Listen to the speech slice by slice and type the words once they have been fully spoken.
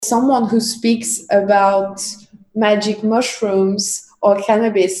someone who speaks about magic mushrooms or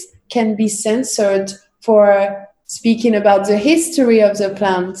cannabis can be censored for speaking about the history of the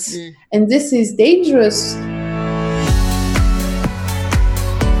plants. And this is dangerous.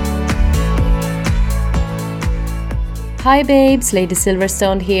 Hi babes, Lady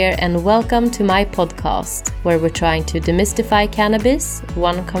Silverstone here, and welcome to my podcast, where we're trying to demystify cannabis,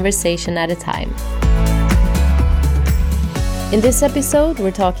 one conversation at a time. In this episode, we're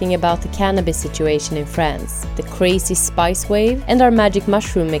talking about the cannabis situation in France, the crazy spice wave, and our magic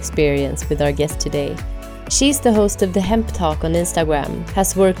mushroom experience with our guest today. She's the host of the Hemp Talk on Instagram,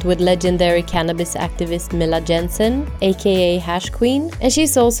 has worked with legendary cannabis activist Milla Jensen, aka Hash Queen, and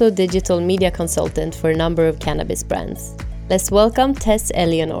she's also a digital media consultant for a number of cannabis brands. Let's welcome Tess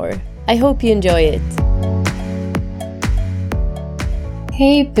Eleanor. I hope you enjoy it.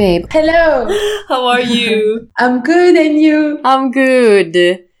 Hey babe. Hello. How are you? I'm good, and you? I'm good.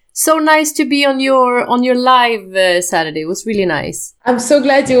 So nice to be on your live Saturday. It was really nice. I'm so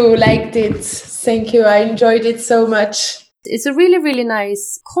glad you liked it. Thank you. I enjoyed it so much. It's a really, really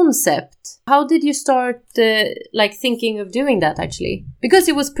nice concept. How did you start thinking of doing that actually? Because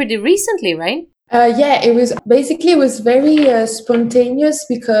it was pretty recently, right? It was very spontaneous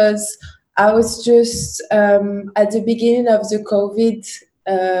because I was just at the beginning of the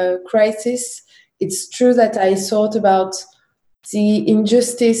COVID crisis. It's true that I thought about the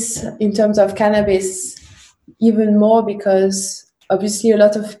injustice in terms of cannabis even more, because obviously a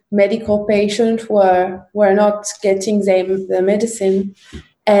lot of medical patients were not getting the medicine,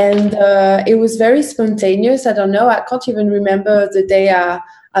 and it was very spontaneous. I don't know, I can't even remember the day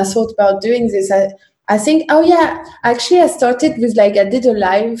I thought about doing this. I think, actually I started with I did a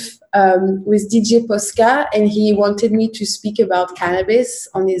live with DJ Posca, and he wanted me to speak about cannabis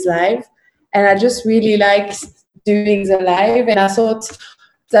on his live, and I just really liked doing the live, and I thought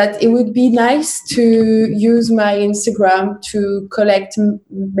that it would be nice to use my Instagram to collect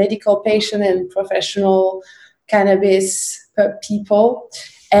medical patient and professional cannabis people.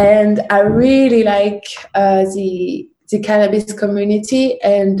 And I really like the cannabis community,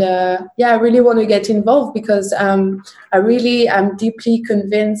 and I really want to get involved because I'm deeply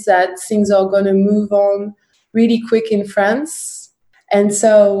convinced that things are going to move on really quick in France. And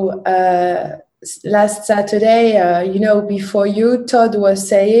so last Saturday, before you, Todd was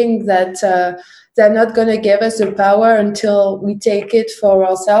saying that they're not going to give us the power until we take it for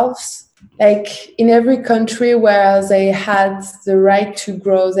ourselves. Like in every country where they had the right to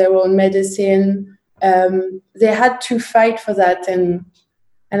grow their own medicine, they had to fight for that. And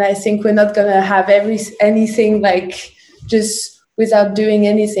I think we're not going to have anything just without doing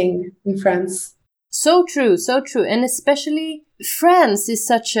anything in France. So true. And especially France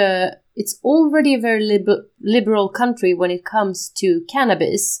is it's already a very liberal country when it comes to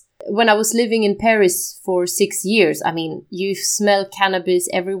cannabis. When I was living in Paris for 6 years, I mean, you smell cannabis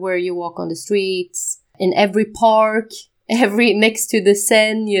everywhere you walk on the streets, in every park, next to the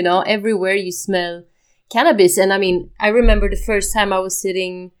Seine, everywhere you smell cannabis. And I mean, I remember the first time I was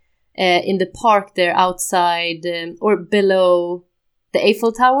sitting in the park there outside or below the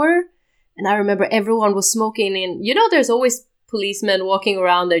Eiffel Tower. And I remember everyone was smoking, and there's always policemen walking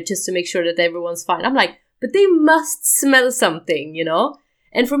around there just to make sure that everyone's fine. I'm like, but they must smell something,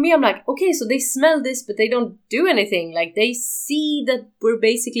 And for me, I'm like, okay, so they smell this, but they don't do anything. Like, they see that we're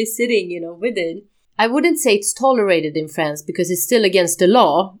basically sitting, with it. I wouldn't say it's tolerated in France because it's still against the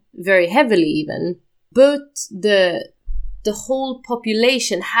law, very heavily even. But the whole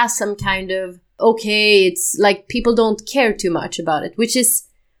population has some kind of, okay, it's like people don't care too much about it, which is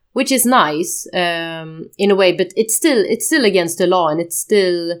nice in a way, but it's still against the law, and it's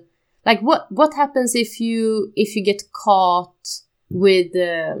still like what happens if you get caught with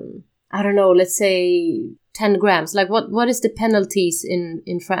I don't know, let's say 10 grams? Like what is the penalties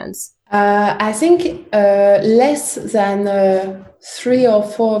in France? I think less than 3 or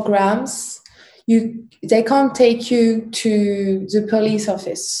 4 grams, they can't take you to the police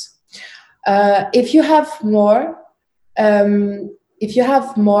office. If you have more.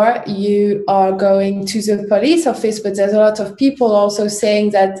 You are going to the police office, but there's a lot of people also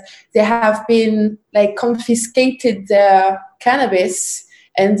saying that they have been confiscated their cannabis,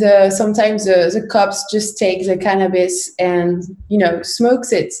 and sometimes the cops just take the cannabis and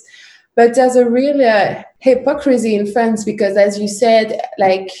smokes it. But there's a real hypocrisy in France because, as you said,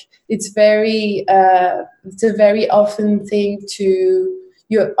 it's a very often thing to.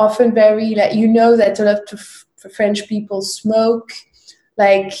 You're often very that a lot of French people smoke.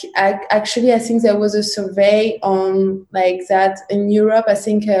 I think there was a survey on that in Europe. I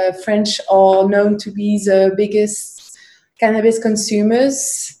think French are known to be the biggest cannabis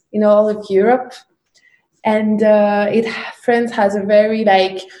consumers in all of Europe. And France has a very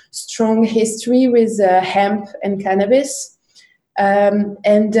strong history with hemp and cannabis.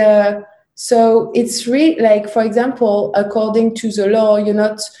 So it's really for example, according to the law, you're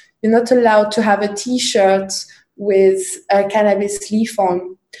not allowed to have a T-shirt with a cannabis leaf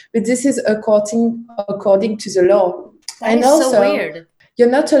on, but this is according to the law. That is also, so weird. You're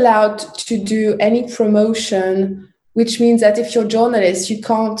not allowed to do any promotion, which means that if you're a journalist, you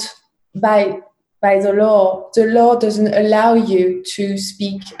can't by the law. The law doesn't allow you to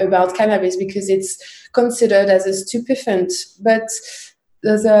speak about cannabis because it's considered as a stupefacient, but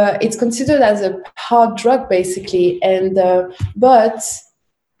it's considered as a hard drug basically. And but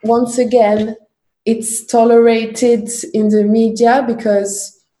once again, it's tolerated in the media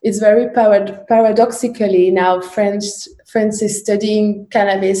because it's very paradoxically now France is studying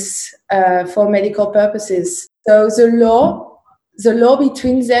cannabis for medical purposes. So the law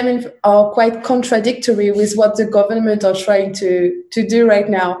between them are quite contradictory with what the government are trying to do right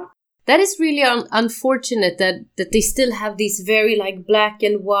now. That is really unfortunate that they still have these very black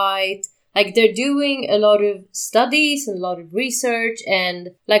and white. They're doing a lot of studies and a lot of research,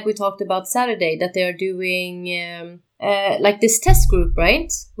 and like we talked about Saturday, that they're doing this test group, right?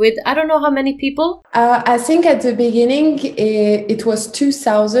 With I don't know how many people. I think at the beginning it was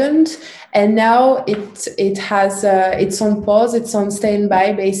 2,000, and now it has it's on pause, it's on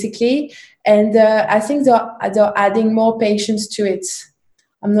standby basically, and I think they're adding more patients to it.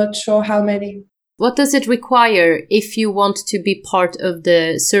 I'm not sure how many. What does it require if you want to be part of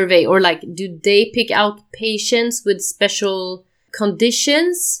the survey? Or do they pick out patients with special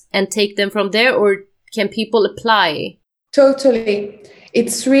conditions and take them from there? Or can people apply? Totally.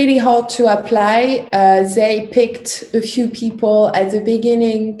 It's really hard to apply. They picked a few people at the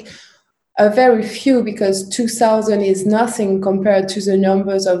beginning, a very few, because 2,000 is nothing compared to the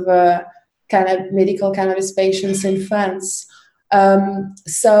numbers of medical cannabis patients in France.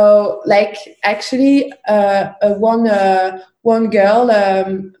 So actually one girl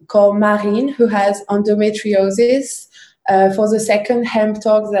called Marine, who has endometriosis, for the second hemp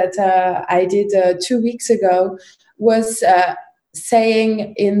talk that I did 2 weeks ago, was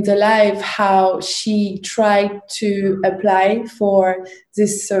saying in the live how she tried to apply for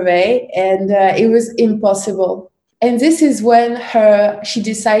this survey and it was impossible. And this is when she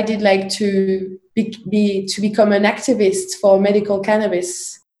decided to become an activist for medical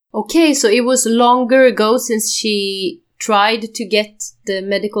cannabis. Okay, so it was longer ago since she tried to get the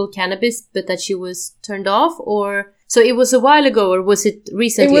medical cannabis, but that she was turned off, or so it was a while ago, or was it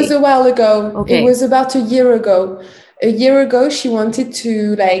recently? It was a while ago. Okay. It was about a year ago. A year ago, she wanted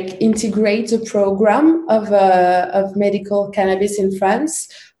to integrate the program of medical cannabis in France,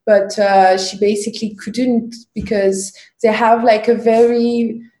 but she basically couldn't because they have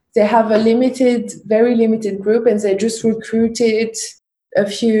they have a very limited group, and they just recruited a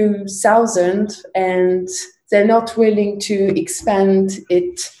few thousand, and they're not willing to expand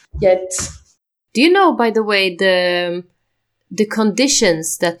it yet. Do you know, by the way, the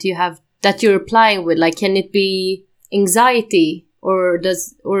conditions that you're applying with? Can it be anxiety, or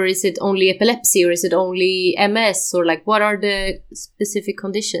is it only epilepsy, or is it only MS, or what are the specific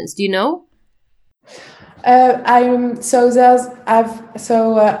conditions? Do you know?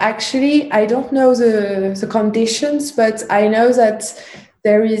 Actually, I don't know the conditions, but I know that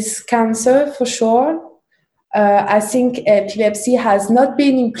there is cancer for sure. I think epilepsy has not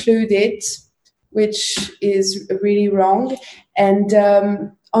been included, which is really wrong, and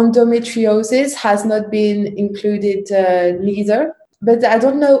endometriosis has not been included neither. But I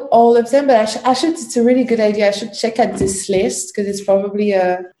don't know all of them. But I should. It's a really good idea. I should check at this list because it's probably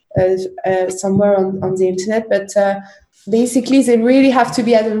somewhere on the internet. But basically, they really have to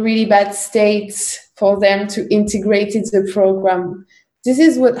be at a really bad state for them to integrate into the program. This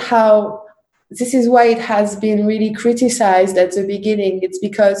is why it has been really criticized at the beginning. It's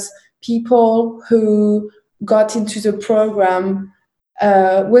because people who got into the program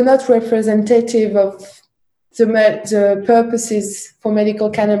were not representative of the purposes for medical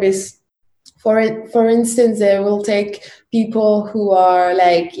cannabis. For instance, they will take people who are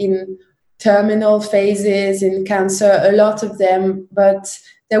in terminal phases in cancer, a lot of them, but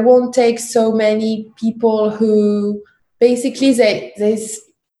they won't take so many people who basically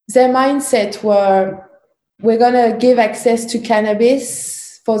their mindset we're gonna give access to cannabis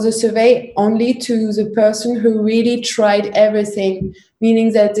for the survey only to the person who really tried everything,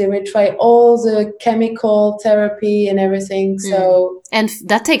 meaning that they will try all the chemical therapy and everything. So and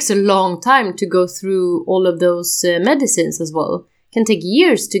that takes a long time to go through all of those medicines as well. can take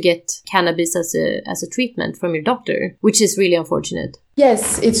years to get cannabis as a treatment from your doctor, which is really unfortunate.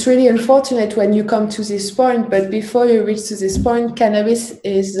 Yes, it's really unfortunate when you come to this point, but before you reach to this point, cannabis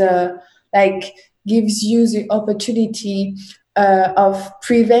is gives you the opportunity of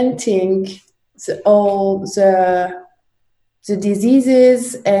preventing all the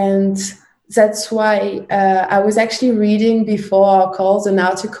diseases, and that's why I was actually reading before our calls an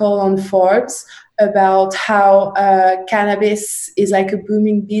article on Forbes about how cannabis is like a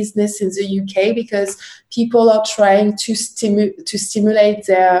booming business in the UK because people are trying to stimulate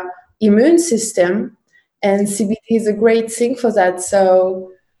their immune system, and CBD is a great thing for that.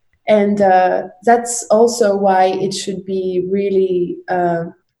 So, and that's also why it should be really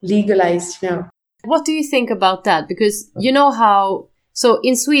legalized, What do you think about that? Because you know how, so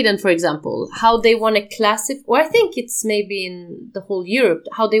in Sweden, for example, how they want to classify, or I think it's maybe in the whole Europe,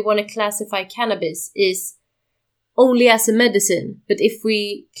 how they want to classify cannabis is only as a medicine. But if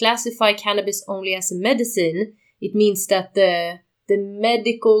we classify cannabis only as a medicine, it means that the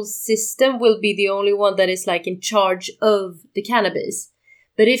medical system will be the only one that is like in charge of the cannabis.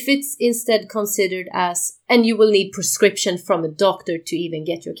 But if it's instead considered as, and you will need prescription from a doctor to even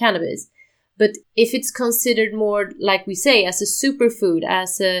get your cannabis. But if it's considered more, like we say, as a superfood,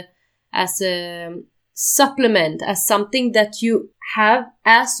 as a supplement, as something that you have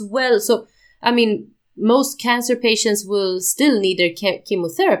as well. So, I mean, most cancer patients will still need their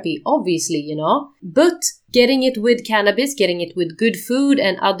chemotherapy, obviously, But getting it with cannabis, getting it with good food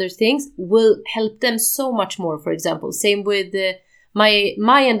and other things will help them so much more, for example. Same with my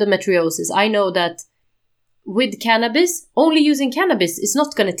endometriosis. I know that with cannabis, only using cannabis is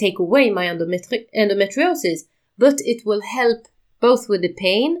not going to take away my endometriosis, but it will help both with the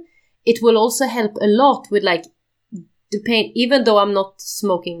pain. It will also help a lot with like the pain, even though I'm not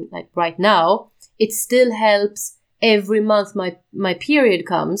smoking like right now, it still helps every month my period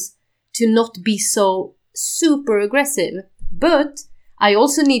comes to not be so super aggressive. But I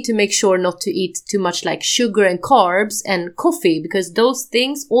also need to make sure not to eat too much like sugar and carbs and coffee, because those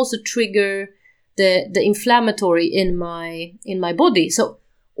things also trigger the inflammatory in my body. So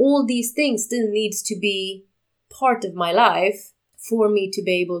all these things still needs to be part of my life for me to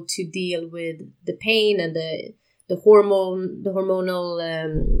be able to deal with the pain and the hormonal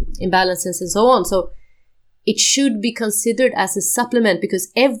imbalances and so on. So it should be considered as a supplement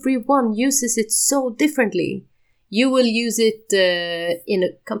because everyone uses it so differently. You will use it in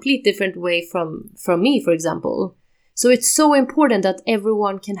a complete different way from me, for example. So it's so important that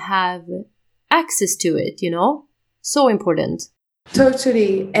everyone can have access to it, So important.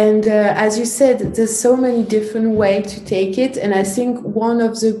 Totally. And as you said, there's so many different ways to take it. And I think one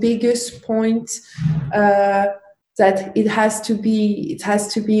of the biggest points that it has to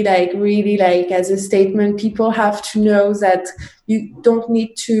be like really like as a statement, people have to know that you don't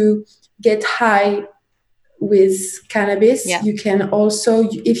need to get high with cannabis. Yeah. You can also,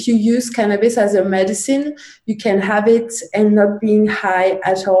 if you use cannabis as a medicine, you can have it and not being high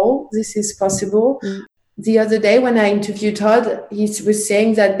at all. This is possible. The other day when I interviewed Todd, he was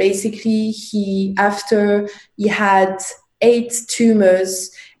saying that basically after he had 8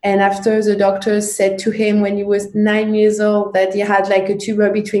 tumors, and after the doctors said to him when he was 9 years old that he had like a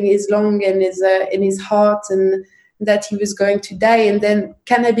tumor between his lung and his heart, and that he was going to die, and then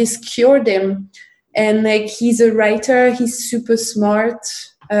cannabis cured him. And like he's a writer, he's super smart.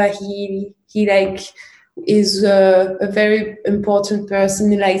 He like is a very important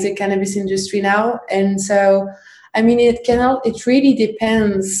person in like the cannabis industry now. And so, I mean, it really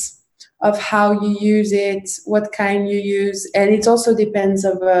depends of how you use it, what kind you use, and it also depends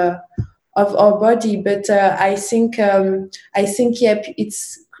of our body. But I think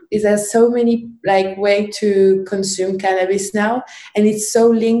there's so many like way to consume cannabis now, and it's so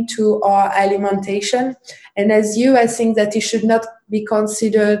linked to our alimentation. And I think that it should not be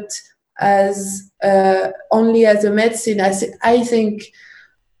considered as only as a medicine. I think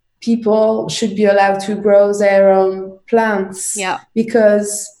people should be allowed to grow their own plants,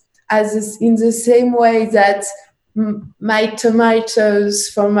 because in the same way that my tomatoes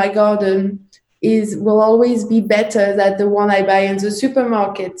from my garden will always be better than the one I buy in the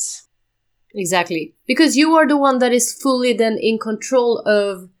supermarket. Exactly. Because you are the one that is fully then in control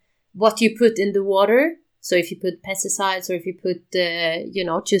of what you put in the water. So if you put pesticides or if you put,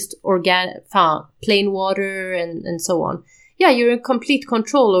 just organic, plain water and so on. Yeah, you're in complete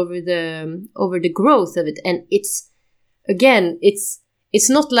control over the growth of it. And it's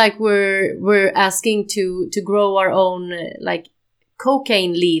not like we're asking to grow our own, like,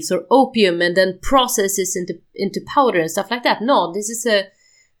 cocaine leaves or opium and then process this into powder and stuff like that. No, this is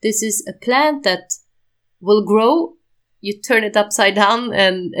a plant that will grow you turn it upside down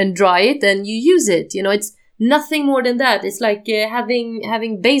and dry it and you use it. You know, it's nothing more than that. It's like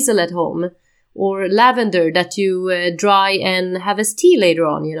having basil at home or lavender that you dry and have as tea later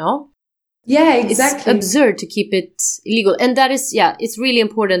on, you know? Yeah, exactly. It's absurd to keep it illegal. And that is, it's really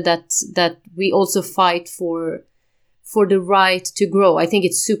important that we also fight for the right to grow. I think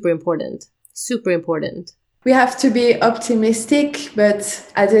it's super important. Super important. We have to be optimistic,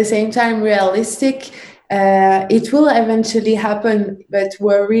 but at the same time realistic. It will eventually happen, but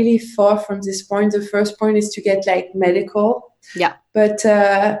we're really far from this point. The first point is to get like medical. Yeah. But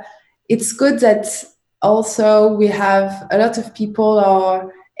it's good that also we have a lot of people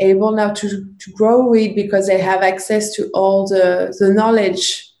are able now to grow weed because they have access to all the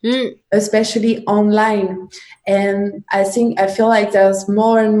knowledge, especially online. And I feel like there's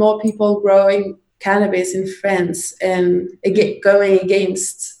more and more people growing cannabis in France and going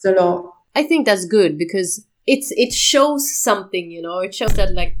against the law. I think that's good because it shows something, you know. It shows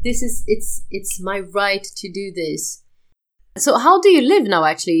that like it's my right to do this. So how do you live now?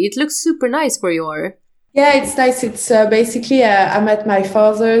 Actually, it looks super nice where you are. Yeah, it's nice. It's basically I'm at my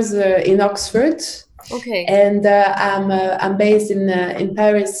father's in Oxford. Okay. And I'm based in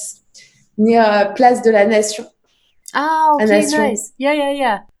Paris near Place de la Nation. Ah, okay, nice.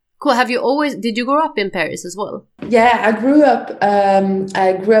 Yeah. Cool. Did you grow up in Paris as well? Yeah, I grew up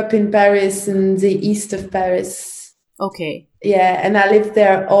in Paris, in the east of Paris. Okay. Yeah, and I lived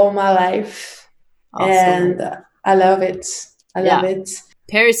there all my life. Awesome. And I love it. I love it.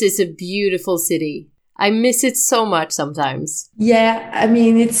 Paris is a beautiful city. I miss it so much sometimes. Yeah, I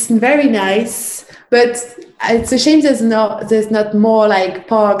mean, it's very nice, but it's a shame there's not more like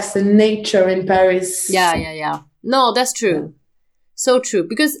parks and nature in Paris. Yeah. No, that's true. Yeah. So true.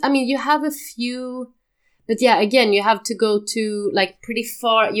 Because, I mean, you have a few, but yeah, again, you have to go to like pretty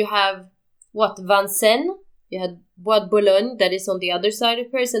far. You have Vincennes, you had Bois de Boulogne, that is on the other side of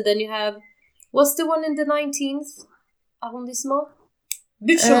Paris, and then you have, what's the one in the 19th arrondissement?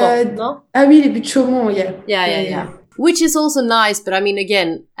 Buttes-Chaumont, no? Ah oui, les Buttes-Chaumont, yeah. Which is also nice, but I mean,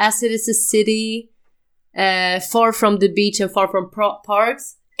 again, as it is a city far from the beach and far from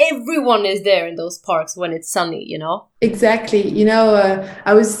parks, everyone is there in those parks when it's sunny, you know? Exactly. You know,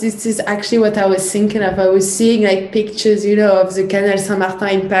 this is actually what I was thinking of. I was seeing like pictures, you know, of the Canal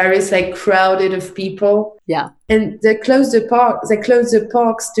Saint-Martin in Paris, like crowded of people. Yeah. And they closed the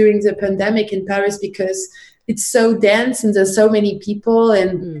parks during the pandemic in Paris because it's so dense and there's so many people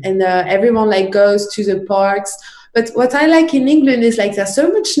and everyone like goes to the parks. But what I like in England is like there's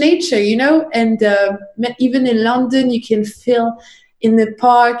so much nature, you know, and even in London you can feel in the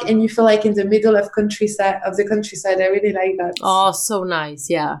park and you feel like in the middle of the countryside. I really like that. Oh, so nice.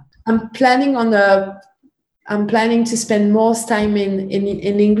 Yeah. I'm planning to spend more time in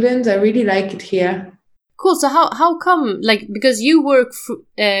England. I really like it here. Cool. So how come, like, because you work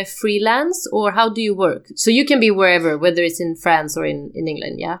freelance, or how do you work? So you can be wherever, whether it's in France or in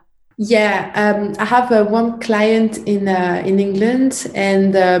England, yeah? Yeah, I have one client in England,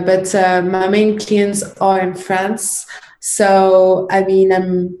 and but my main clients are in France. So I mean,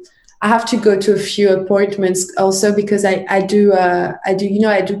 I have to go to a few appointments also because I do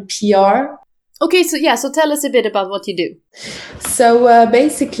PR. Okay, so tell us a bit about what you do. So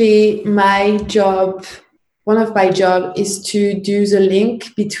basically, one of my job is to do the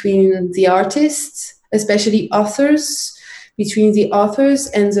link between the artists, especially authors, between the authors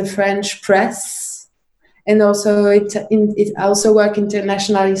and the French press, and also it also work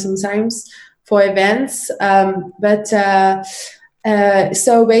internationally sometimes for events.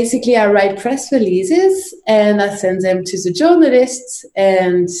 So basically, I write press releases and I send them to the journalists,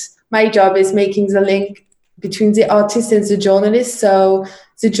 and my job is making the link between the artist and the journalist. So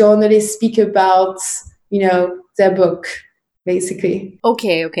the journalists speak about, you know, their book, basically.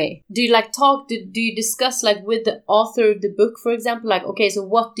 Okay. Do you like talk? Do you discuss like with the author of the book, for example? Like, okay, so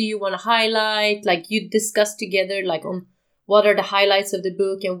what do you want to highlight? Like you discuss together, like on what are the highlights of the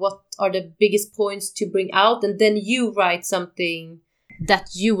book and what are the biggest points to bring out, and then you write something that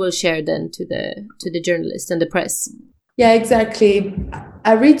you will share then to the journalist and the press. Yeah, exactly.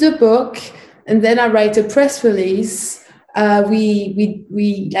 I read the book and then I write a press release. We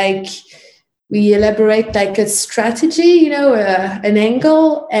elaborate like a strategy, you know, an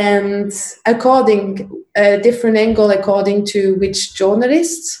angle, and a different angle according to which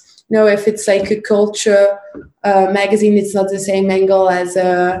journalist. You know, if it's like a culture magazine, it's not the same angle as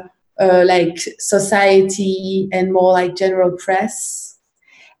like society and more like general press.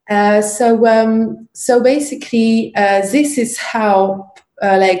 So basically, this is how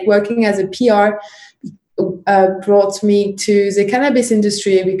like working as a PR. who brought me to the cannabis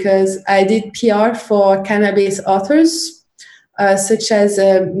industry, because I did PR for cannabis authors, such as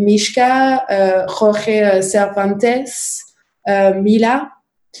Mishka, Jorge Cervantes, Mila.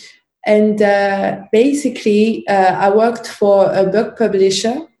 And basically, I worked for a book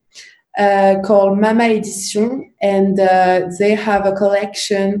publisher called Mama Edition, and they have a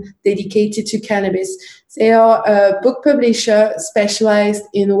collection dedicated to cannabis. They are a book publisher specialized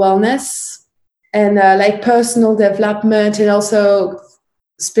in wellness and like personal development, and also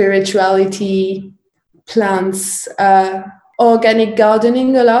spirituality, plants, organic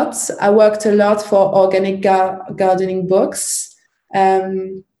gardening a lot. I worked a lot for organic gardening books.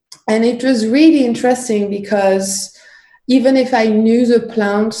 And it was really interesting because even if I knew the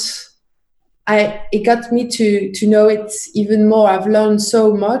plants, it got me to know it even more. I've learned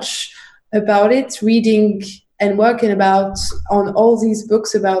so much about it, reading and working on all these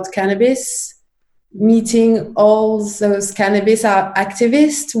books about cannabis, meeting all those cannabis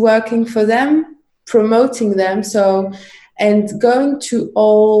activists, working for them, promoting them. So, and going to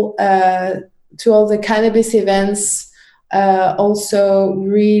all the cannabis events also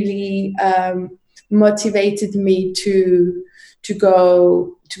really motivated me to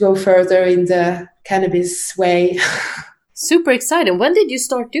go further in the cannabis way. Super exciting. When did you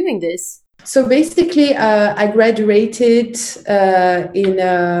start doing this? So basically, I graduated in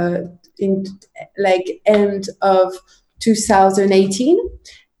like end of 2018,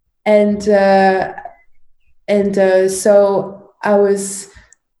 and so I was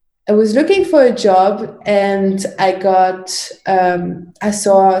looking for a job, and I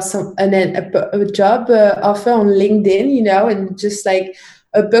saw a job offer on LinkedIn, and just like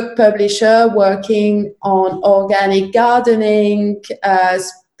a book publisher working on organic gardening,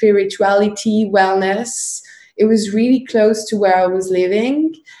 spirituality, wellness. It was really close to where I was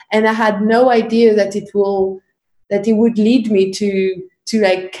living, and I had no idea that it would lead me to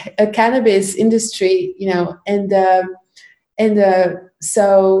like a cannabis industry,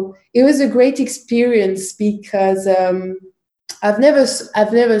 so it was a great experience, because I would never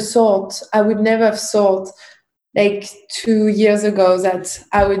have thought like 2 years ago that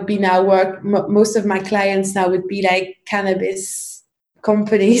I would be now most of my clients now would be like cannabis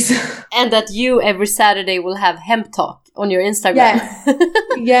companies. And that you every Saturday will have hemp talk on your Instagram.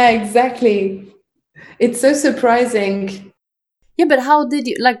 Yeah, exactly. It's so surprising. Yeah, but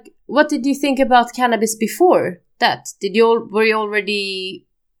what did you think about cannabis before that? Did you already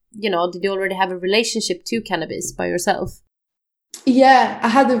have a relationship to cannabis by yourself? Yeah, I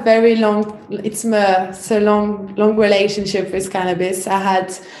had a very long relationship with cannabis.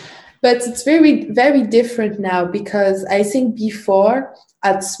 But it's very, very different now, because I think before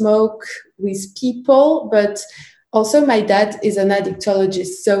I'd smoke with people, but also my dad is an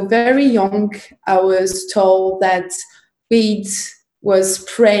addictologist. So very young, I was told that weed was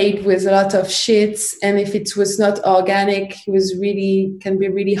sprayed with a lot of shit, and if it was not organic, it can be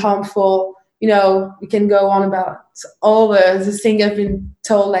really harmful. We can go on about all the thing I've been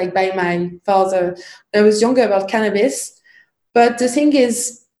told, like by my father when I was younger about cannabis. But the thing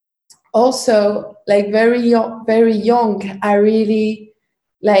is, also, like very young, I really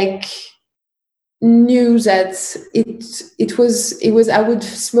like knew that it was I would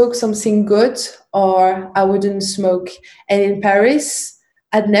smoke something good or I wouldn't smoke. And in Paris,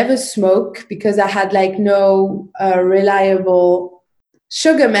 I'd never smoke because I had like no reliable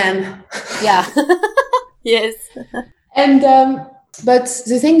sugar man. Yeah. Yes. And but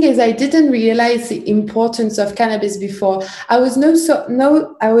the thing is, I didn't realize the importance of cannabis before. I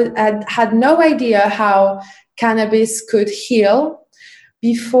had no idea how cannabis could heal.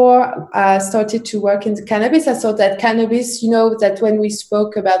 Before I started to work in the cannabis, I thought that cannabis, that when we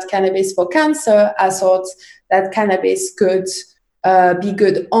spoke about cannabis for cancer, I thought that cannabis could be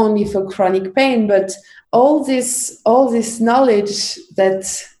good only for chronic pain. But all this knowledge, that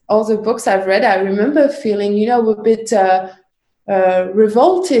all the books I've read, I remember feeling, a bit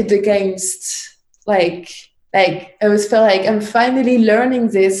revolted against, like I always felt like I'm finally learning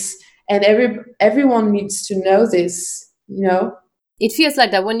this, and everyone needs to know this, It feels like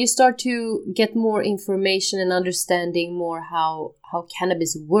that when you start to get more information and understanding more how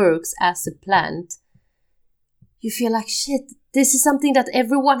cannabis works as a plant, you feel like, shit, this is something that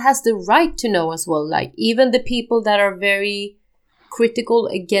everyone has the right to know as well. Like, even the people that are very critical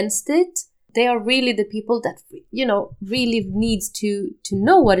against it, they are really the people that, really needs to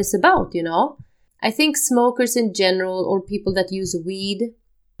know what it's about, I think smokers in general, or people that use weed,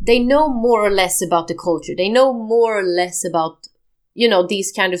 they know more or less about the culture. They know more or less about,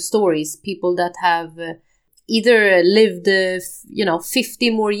 these kind of stories, people that have either lived 50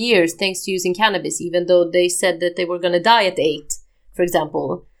 more years thanks to using cannabis, even though they said that they were going to die at 8, for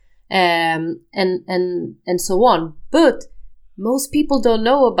example, and so on. But most people don't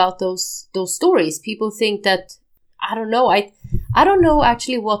know about those stories. People think that, I don't know, I don't know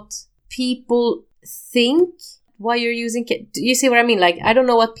actually what people think why you're using. Do you see what I mean? Like, I don't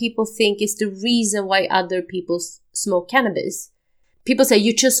know what people think is the reason why other people smoke cannabis. People say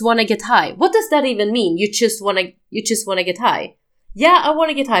you just want to get high. What does that even mean? You just want to get high. Yeah, I want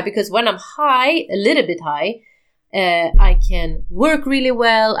to get high because when I'm high, a little bit high, I can work really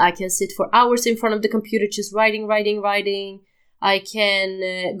well. I can sit for hours in front of the computer just writing. I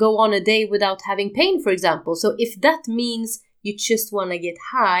can go on a day without having pain, for example. So if that means you just want to get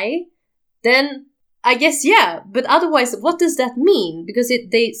high, then I guess, yeah. But otherwise, what does that mean? Because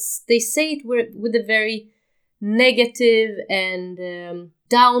they say it with a very negative and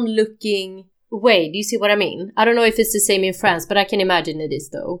down-looking way. Do you see what I mean? I don't know if it's the same in France, but I can imagine it is,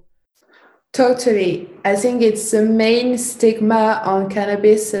 though. Totally. I think it's the main stigma on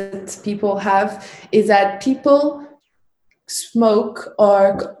cannabis that people have is that people smoke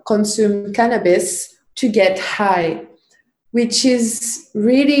or consume cannabis to get high, which is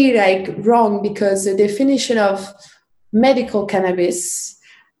really like wrong, because the definition of medical cannabis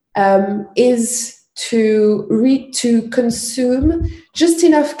is to consume just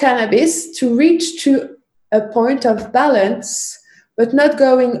enough cannabis to reach to a point of balance, but not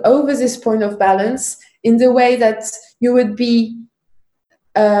going over this point of balance in the way that you would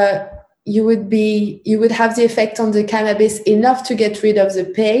have the effect on the cannabis enough to get rid of the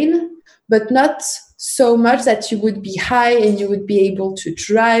pain, but not so much that you would be high and you would be able to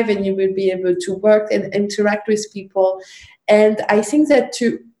drive and you would be able to work and interact with people. And I think so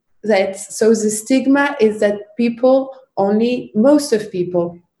the stigma is that most of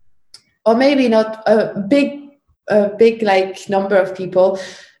people, or maybe not a big like number of people,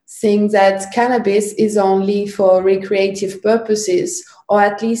 think that cannabis is only for recreative purposes, or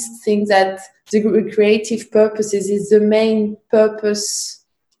at least think that the recreative purposes is the main purpose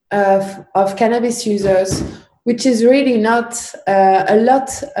of cannabis users, which is really not. A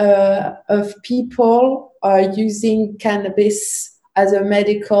lot of people are using cannabis as a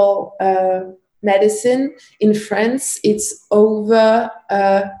medical medicine. In France, it's over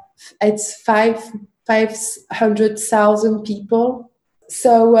it's 500,000 people.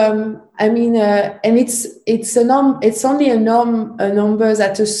 So I mean, and it's only a number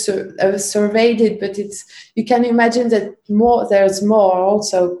that is surveyed it, but you can imagine that there's more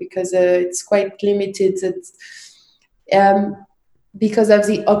also, because it's quite limited. Because of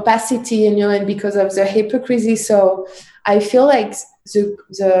the opacity, and because of the hypocrisy. So I feel like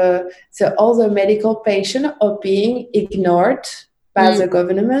all the medical patients are being ignored by the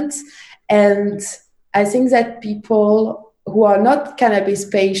government, and I think that people who are not cannabis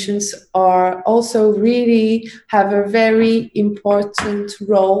patients are also really have a very important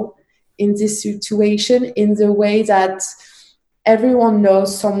role in this situation, in the way that everyone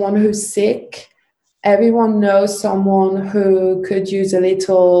knows someone who's sick. Everyone knows someone who could use a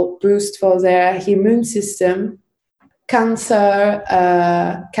little boost for their immune system. Cancer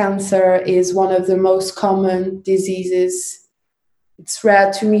is one of the most common diseases. It's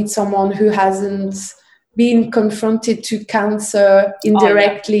rare to meet someone who hasn't been confronted to cancer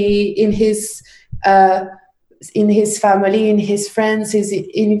indirectly in his family, in his friends,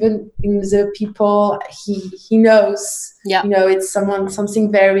 even in the people he knows. Yeah. It's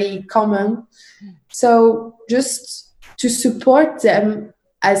something very common. So just to support them,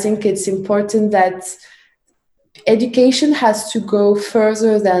 I think it's important that education has to go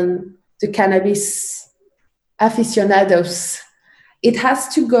further than the cannabis aficionados. It has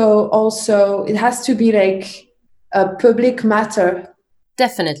to be like a public matter.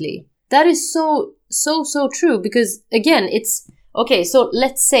 Definitely. That is so true, because again, it's okay. So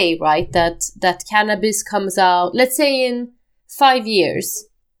let's say, right, that cannabis comes out, let's say in 5 years,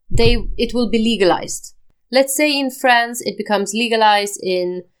 it will be legalized. Let's say in France, it becomes legalized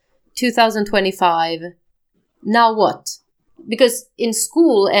in 2025. Now what? Because in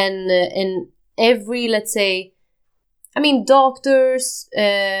school and in every, let's say, doctors,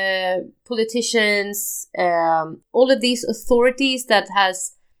 politicians, all of these authorities that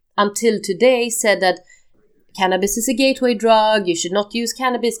has until today said that cannabis is a gateway drug, you should not use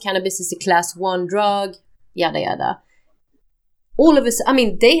cannabis is a class 1 drug, yada yada. All of us,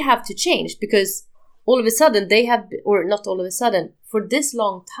 they have to change, because all of a sudden for this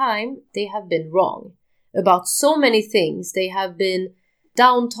long time, they have been wrong about so many things. They have been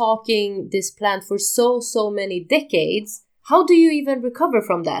down talking this plant for so many decades. how do you even recover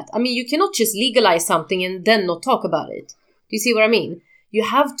from that? I mean, you cannot just legalize something and then not talk about it. Do you see what I mean? You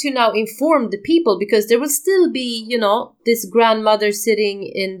have to now inform the people, because there will still be, this grandmother sitting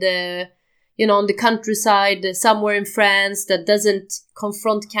in the, on the countryside somewhere in France that doesn't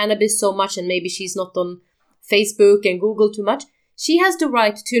confront cannabis so much, and maybe she's not on Facebook and Google too much. She has the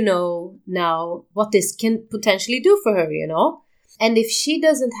right to know now what this can potentially do for her, And if she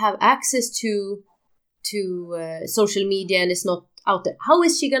doesn't have access to social media and is not out there, how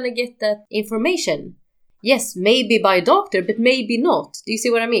is she going to get that information? Yes, maybe by a doctor, but maybe not. Do you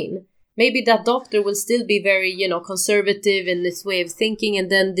see what I mean? Maybe that doctor will still be very, conservative in this way of thinking, and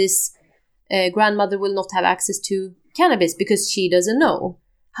then this grandmother will not have access to cannabis because she doesn't know.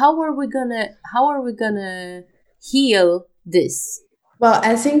 How are we gonna heal this? Well,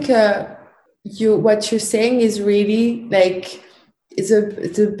 I think what you're saying is really like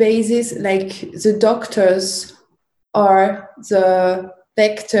the basis. Like, the doctors are the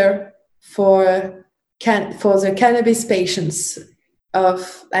vector for the cannabis patients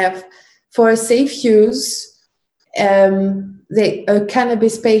for a safe use. A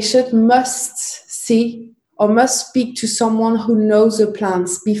cannabis patient must see or must speak to someone who knows the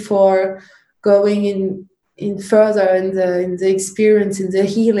plants before going in further in the experience, in the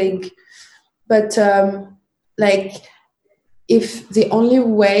healing. But if the only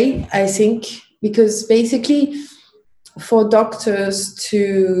way, I think, because basically for doctors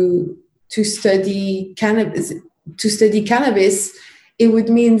to study cannabis, it would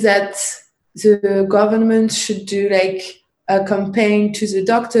mean that the government should do like a campaign to the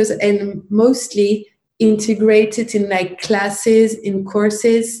doctors and mostly integrate it in like classes, in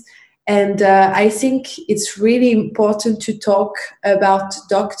courses. And I think it's really important to talk about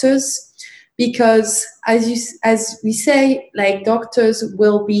doctors, because as we say, like, doctors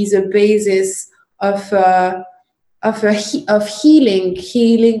will be the basis of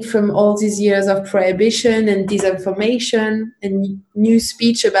healing from all these years of prohibition and disinformation and new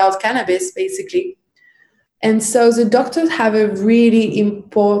speech about cannabis, basically. And so the doctors have a really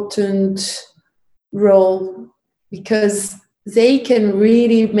important role, because they can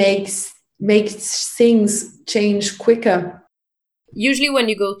really make things change quicker. Usually when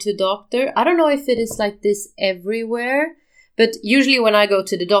you go to the doctor, I don't know if it is like this everywhere, but usually when I go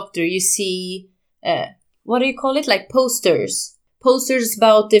to the doctor, you see, what do you call it? Like posters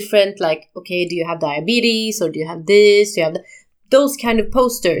about different, like, okay, do you have diabetes, or do you have this? Do you have those kind of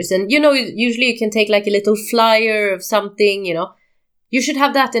posters? And, usually you can take like a little flyer of something, You should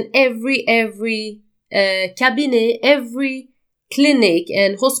have that in every cabinet, every clinic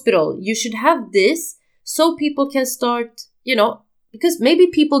and hospital. You should have this so people can start, because maybe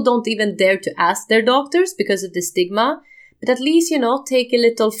people don't even dare to ask their doctors because of the stigma, but at least, take a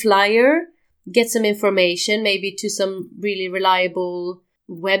little flyer, get some information, maybe to some really reliable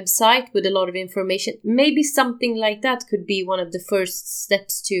website with a lot of information. Maybe something like that could be one of the first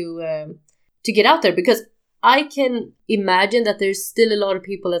steps to get out there, because I can imagine that there's still a lot of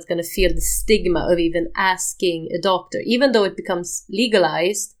people that's going to feel the stigma of even asking a doctor. Even though it becomes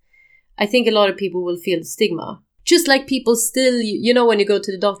legalized, I think a lot of people will feel the stigma. Just like people still, when you go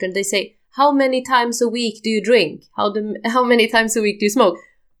to the doctor and they say, how many times a week do you drink? How many times a week do you smoke?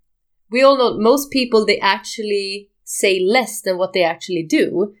 We all know most people, they actually say less than what they actually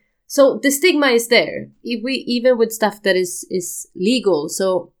do. So the stigma is there, even with stuff that is legal.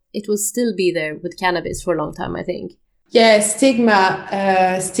 So it will still be there with cannabis for a long time, I think. Yeah,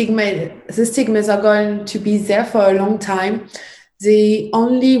 the stigmas are going to be there for a long time. The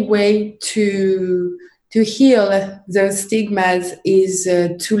only way to heal those stigmas is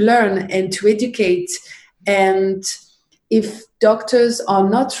to learn and to educate. And if doctors are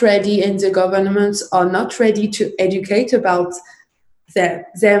not ready and the governments are not ready to educate about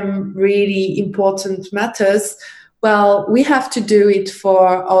them really important matters, well, we have to do it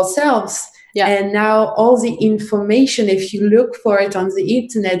for ourselves. Yeah. And now all the information, if you look for it on the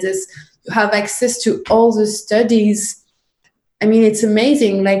internet, you have access to all the studies. I mean, it's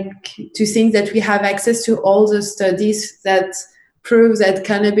amazing, like, to think that we have access to all the studies that prove that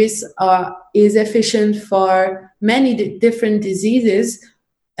cannabis is efficient for many different diseases.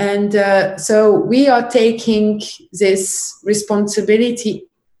 And so we are taking this responsibility,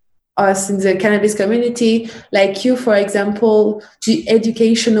 us in the cannabis community, like you, for example, the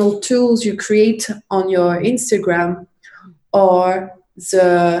educational tools you create on your Instagram, or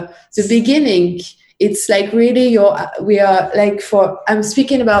the beginning. It's like really I'm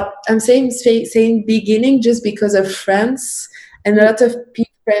saying beginning just because of France, and a lot of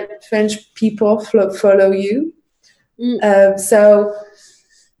French people follow you. So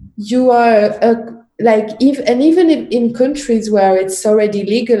you are even in countries where it's already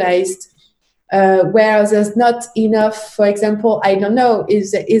legalized, where there's not enough, for example, I don't know,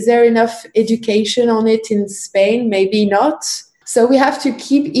 is there enough education on it in Spain? Maybe not. So we have to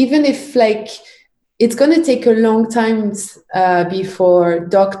keep, even if like it's going to take a long time before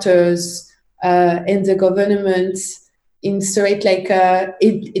doctors and the government instaurate like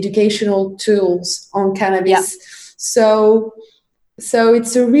educational tools on cannabis. Yeah. So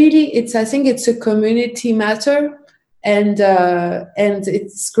I think it's a community matter. And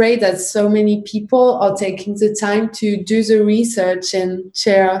it's great that so many people are taking the time to do the research and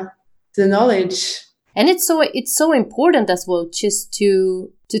share the knowledge. And it's so important as well, just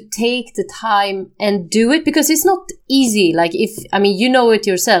to take the time and do it, because it's not easy. Like you know it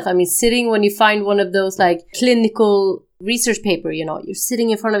yourself. I mean, sitting when you find one of those like clinical research paper, you know, you're sitting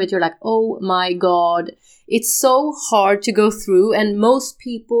in front of it, you're like, oh my God, it's so hard to go through. And most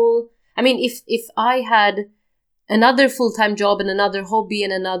people, I mean, if I had another full-time job and another hobby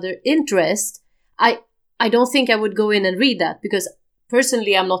and another interest, I don't think I would go in and read that, because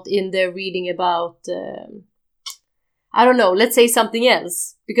personally I'm not in there reading about, I don't know, let's say something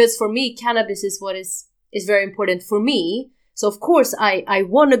else. Because for me, cannabis is what is very important for me. So of course I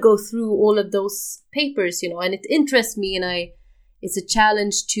want to go through all of those papers, you know, and it interests me, and it's a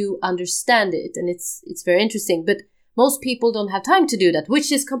challenge to understand it, and it's very interesting. But most people don't have time to do that,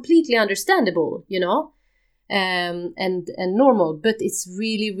 which is completely understandable, you know. And normal, but it's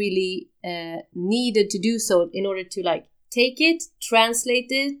really, really needed to do so in order to like take it, translate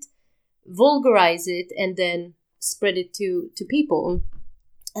it, vulgarize it, and then spread it to people.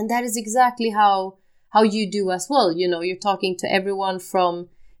 And that is exactly how you do as well. You know, you're talking to everyone from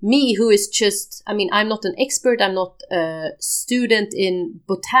me, who is just, I mean, I'm not an expert, I'm not a student in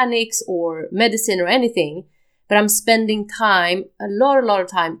botanics or medicine or anything, but I'm spending time, a lot of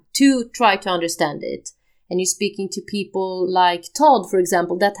time, to try to understand it. And you're speaking to people like Todd, for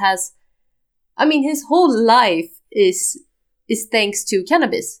example, that has, I mean, his whole life is thanks to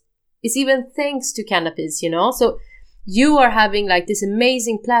cannabis. It's even thanks to cannabis, you know? So you are having like this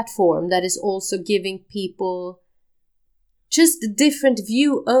amazing platform that is also giving people just a different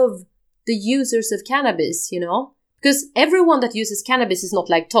view of the users of cannabis, you know? Because everyone that uses cannabis is not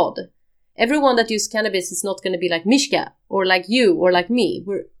like Todd. Everyone that uses cannabis is not going to be like Mishka or like you or like me.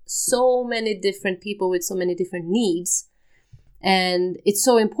 We're so many different people with so many different needs. And it's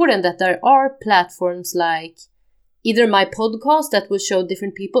so important that there are platforms like either my podcast that will show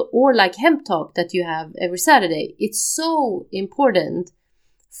different people, or like Hemp Talk that you have every Saturday. It's so important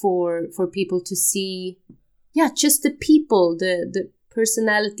for people to see, just the people, the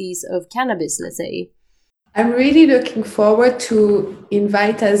personalities of cannabis, let's say. I'm really looking forward to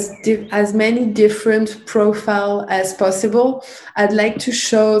invite as many different profiles as possible. I'd like to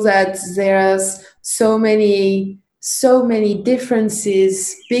show that there's so many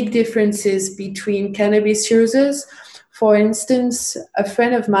differences, big differences between cannabis users. For instance, a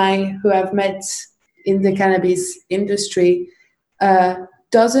friend of mine who I've met in the cannabis industry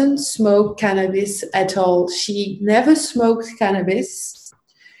doesn't smoke cannabis at all. She never smoked cannabis.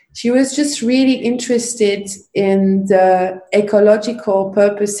 She was just really interested in the ecological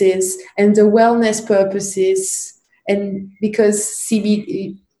purposes and the wellness purposes. And because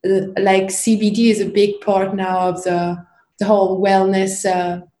CBD is a big part now of the whole wellness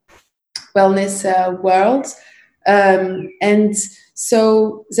world. And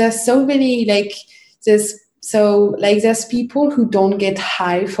so there's so many, there's people who don't get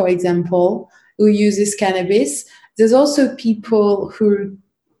high, for example, who uses cannabis. There's also people who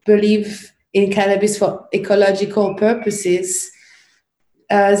believe in cannabis for ecological purposes.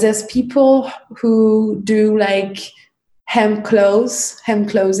 There's people who do like hemp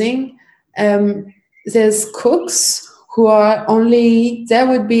clothing. There's cooks who are only, there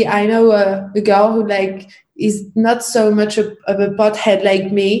would be, I know a girl who like is not so much of a pothead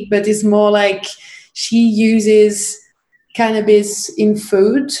like me, but is more like she uses cannabis in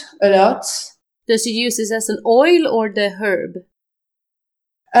food a lot. Does she use this as an oil or the herb?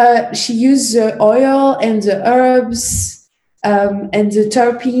 She uses the oil and the herbs and the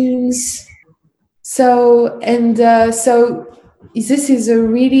terpenes. So this is a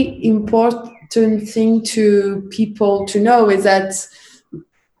really important thing to people to know, is that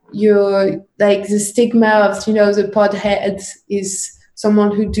you're like the stigma of, you know, the pothead is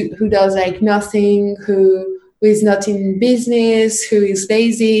someone who does like nothing, who is not in business, who is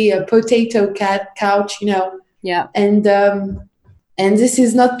lazy, a potato couch, you know. Yeah. And this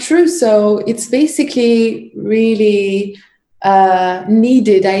is not true. So it's basically really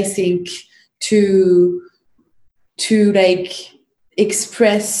needed, I think, to like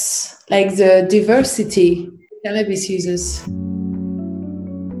express like the diversity cannabis users.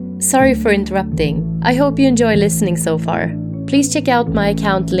 Sorry for interrupting. I hope you enjoy listening so far. Please check out my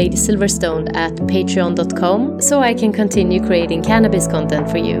account Lady Silverstone at patreon.com so I can continue creating cannabis content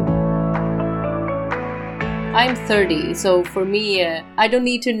for you. I'm 30, so for me, I don't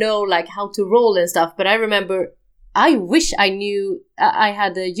need to know like how to roll and stuff, but I remember I wish I knew, I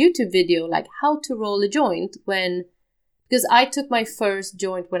had a YouTube video like how to roll a joint because I took my first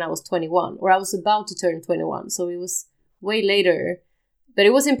joint when I was 21, or I was about to turn 21, so it was way later, but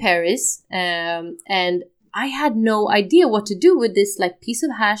it was in Paris, and I had no idea what to do with this like piece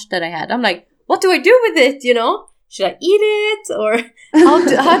of hash that I had. I'm like, what do I do with it, you know? Should I eat it, or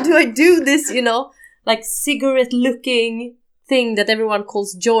how do I do this, you know? Like cigarette-looking thing that everyone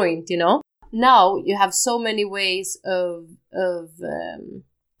calls joint, you know? Now you have so many ways of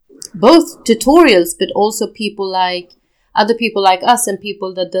both tutorials, but also other people like us and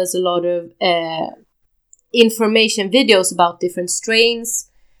people that does a lot of information videos about different strains.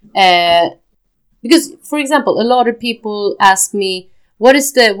 Because, for example, a lot of people ask me, what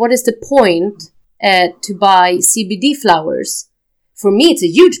is the point to buy CBD flowers? For me, it's a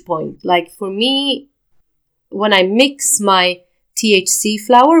huge point. Like for me, when I mix my CBD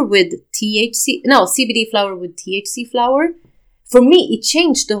flower with THC flower, for me, it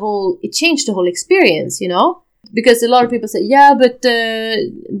changed the whole experience, you know? Because a lot of people say, yeah, but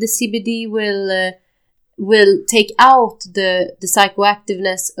the CBD will take out the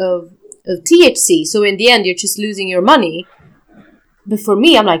psychoactiveness of THC. So in the end, you're just losing your money. But for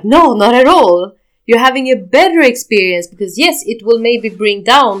me, I'm like, no, not at all. You're having a better experience because yes, it will maybe bring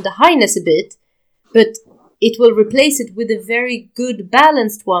down the highness a bit, but it will replace it with a very good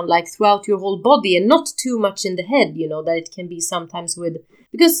balanced one, like throughout your whole body and not too much in the head, you know, that it can be sometimes with,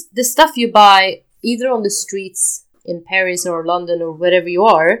 because the stuff you buy either on the streets in Paris or London or wherever you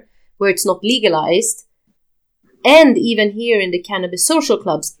are, where it's not legalized, and even here in the cannabis social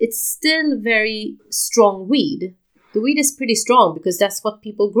clubs, it's still very strong weed. The weed is pretty strong because that's what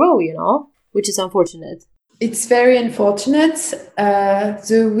people grow, you know, which is unfortunate. It's very unfortunate.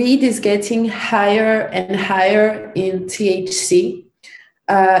 The weed is getting higher and higher in THC.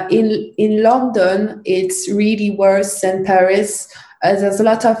 In London, it's really worse than Paris. There's a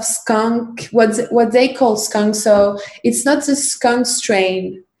lot of skunk, what they call skunk. So it's not the skunk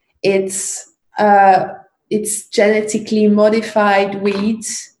strain. It's genetically modified weed,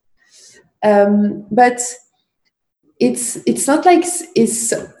 but it's not like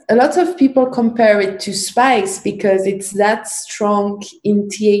it's. A lot of people compare it to spice because it's that strong in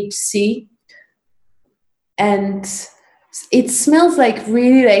THC, and it smells like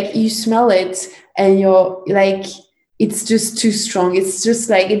really like you smell it and you're like it's just too strong. It's just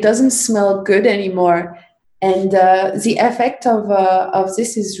like it doesn't smell good anymore, and the effect of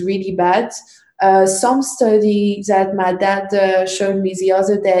this is really bad. Some study that my dad showed me the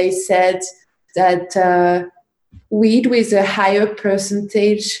other day said that weed with a higher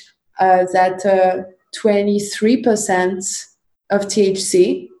percentage, that 23% of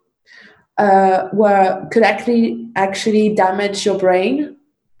THC, could actually damage your brain.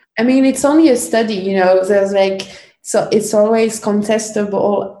 I mean, it's only a study, you know. There's like, so it's always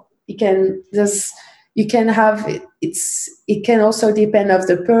contestable. You can have it can also depend of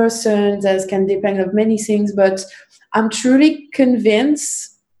the person. That can depend of many things, but I'm truly convinced.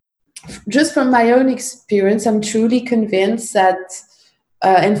 Just from my own experience, I'm truly convinced that,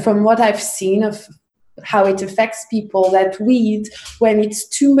 and from what I've seen of how it affects people, that weed, when it's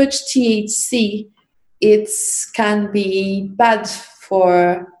too much THC, it can be bad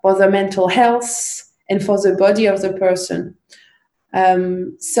for the mental health and for the body of the person.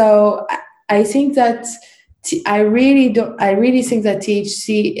 So I think that I really think that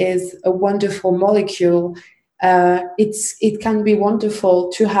THC is a wonderful molecule. It can be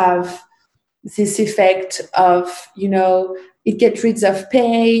wonderful to have this effect of, you know, it gets rid of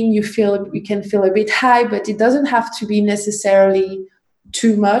pain. You can feel a bit high, but it doesn't have to be necessarily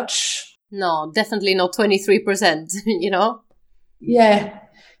too much. No, definitely not 23%. You know. Yeah,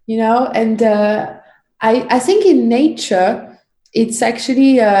 you know, and I think in nature it's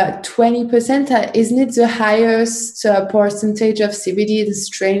actually 20%. Isn't it the highest percentage of CBD is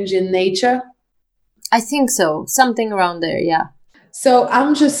strange in nature? I think so. Something around there, yeah. So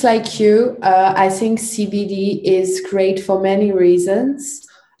I'm just like you. I think CBD is great for many reasons.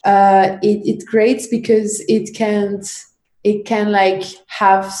 It's great because it can it can like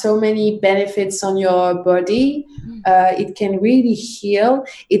have so many benefits on your body. It can really heal.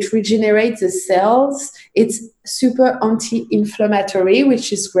 It regenerates the cells. It's super anti-inflammatory,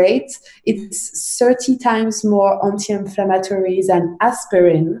 which is great. It's 30 times more anti-inflammatory than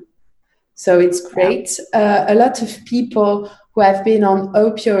aspirin. So it's great. A lot of people who have been on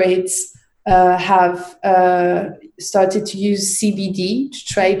opioids have started to use CBD to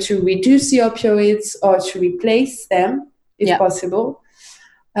try to reduce the opioids or to replace them if possible.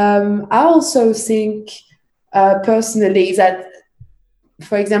 I also think personally that,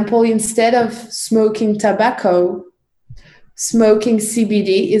 for example, instead of smoking tobacco, smoking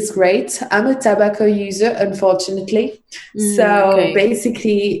CBD is great. I'm a tobacco user, unfortunately. So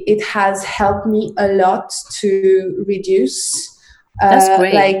basically, it has helped me a lot to reduce. That's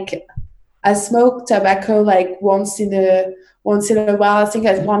great. Like, I smoke tobacco like once in a while. I think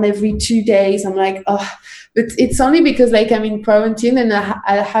like one every 2 days. I'm like, oh, but it's only because like I'm in quarantine and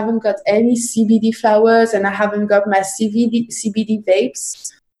I haven't got any CBD flowers and I haven't got my CBD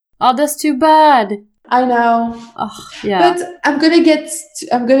vapes. Oh, that's too bad. I know. Oh, yeah. But I'm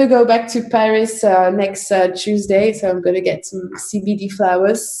gonna go back to Paris next Tuesday, so I'm gonna get some CBD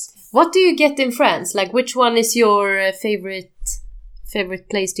flowers. What do you get in France? Like, which one is your favorite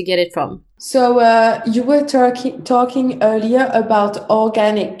place to get it from? So you were talking earlier about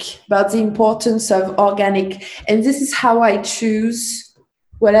the importance of organic, and this is how I choose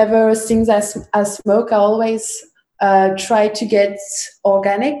whatever things I smoke. I always try to get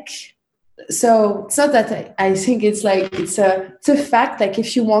organic. So it's not that I think it's a fact. Like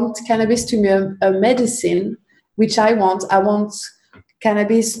if you want cannabis to be a medicine, which I want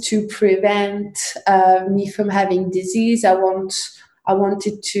cannabis to prevent me from having disease. I want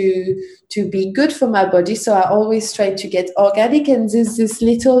it to be good for my body. So I always try to get organic. And there's this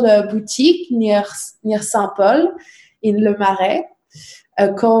little boutique near Saint-Paul in Le Marais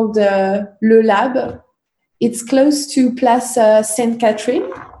called Le Lab. It's close to Place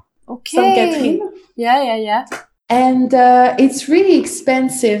Sainte-Catherine. Okay. Sainte-Catherine. Yeah. And it's really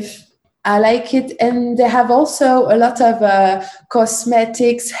expensive. I like it. And they have also a lot of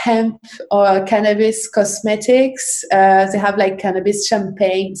cosmetics, hemp or cannabis cosmetics. They have like cannabis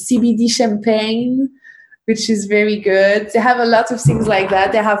champagne, CBD champagne, which is very good. They have a lot of things like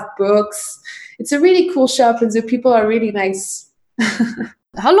that. They have books. It's a really cool shop and the people are really nice.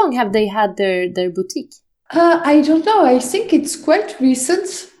 How long have they had their boutique? I don't know. I think it's quite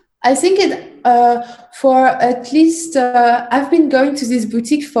recent. I think it for at least I've been going to this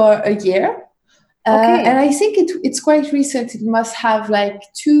boutique for a year, and I think it's quite recent. It must have like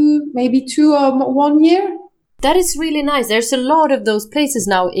 2 or 1 year. That is really nice. There's a lot of those places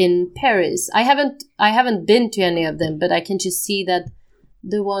now in Paris. I haven't been to any of them, but I can just see that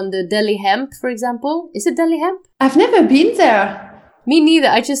the Delhi Hemp, for example. Is it Delhi Hemp? I've never been there. Me neither.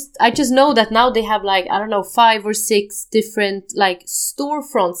 I just know that now they have like, I don't know, 5 or 6 different like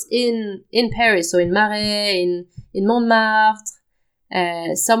storefronts in Paris. So in Marais, in Montmartre,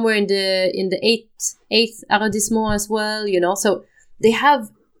 somewhere in the 8th arrondissement as well, you know. So they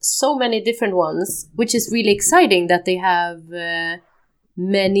have so many different ones, which is really exciting that they have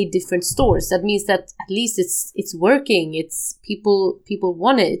many different stores. That means that at least it's working. It's people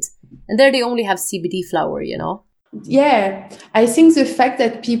want it. And there they only have CBD flower, you know. Yeah, I think the fact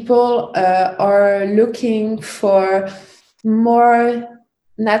that people are looking for more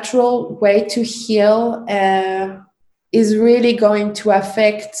natural way to heal is really going to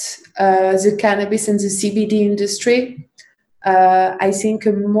affect the cannabis and the CBD industry. I think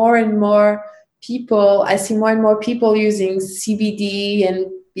more and more people using CBD and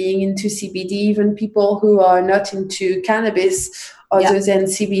being into CBD, even people who are not into cannabis other than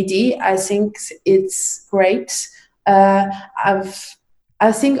CBD. I think it's great.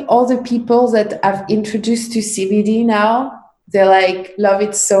 I think all the people that I've introduced to CBD now, they like love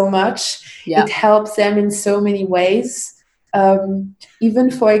it so much. It helps them in so many ways.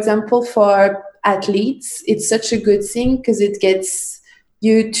 Even for example, for athletes, it's such a good thing because it gets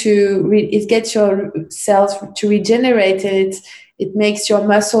you it gets your cells to regenerate, and it makes your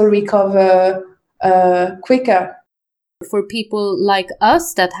muscle recover quicker. For people like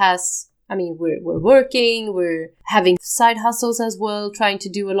us that has, I mean, we're working, we're having side hustles as well, trying to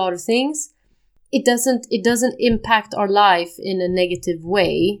do a lot of things. It doesn't impact our life in a negative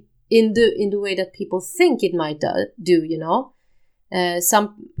way, in the way that people think it might do, you know.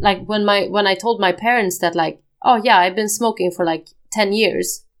 Some like when I told my parents that like, oh yeah, I've been smoking for like 10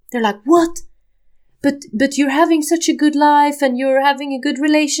 years. They're like, what? But you're having such a good life and you're having a good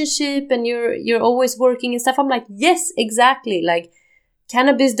relationship and you're always working and stuff. I'm like, yes, exactly. Like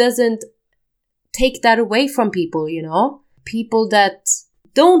cannabis doesn't take that away from people, you know. people that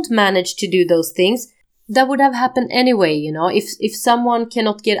don't manage to do those things, that would have happened anyway, you know. If someone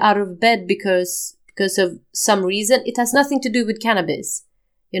cannot get out of bed because of some reason, it has nothing to do with cannabis,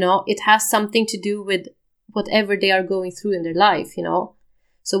 you know. It has something to do with whatever they are going through in their life, you know.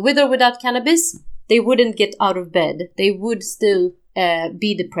 So with or without cannabis, they wouldn't get out of bed. They would still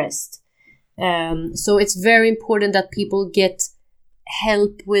be depressed. So it's very important that people get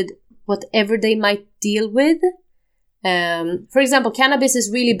help with whatever they might deal with. For example, cannabis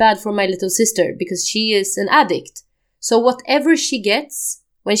is really bad for my little sister because she is an addict. So whatever she gets,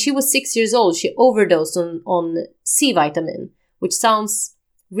 when she was 6 years old, she overdosed on C vitamin, which sounds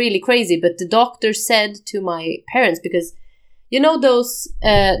really crazy. But the doctor said to my parents, because you know those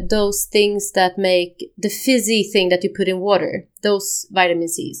things that make the fizzy thing that you put in water, those vitamin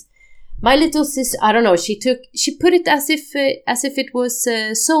C's. My little sister, I don't know, she put it as if it was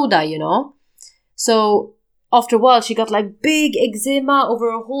soda, you know. So after a while, she got like big eczema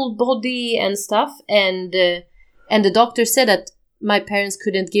over her whole body and stuff. And the doctor said that my parents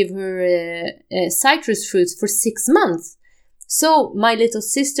couldn't give her citrus fruits for 6 months. So my little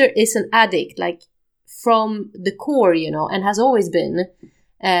sister is an addict, like from the core, you know, and has always been.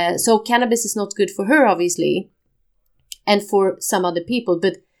 So cannabis is not good for her, obviously, and for some other people.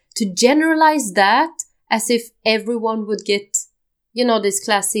 But to generalize that as if everyone would get, you know, this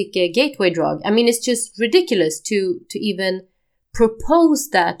classic gateway drug. I mean, it's just ridiculous to even propose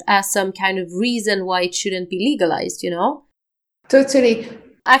that as some kind of reason why it shouldn't be legalized, you know? Totally.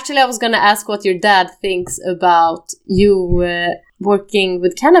 Actually, I was going to ask what your dad thinks about you working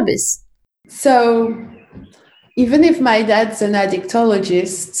with cannabis. So even if my dad's an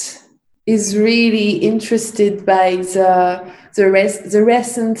addictologist, is really interested by the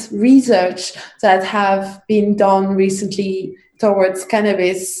recent research that have been done recently towards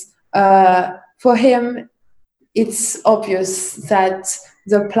cannabis. For him, it's obvious that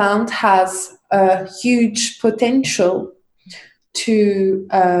the plant has a huge potential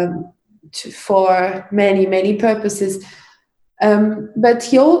for many purposes. But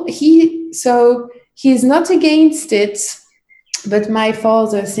he's not against it. But my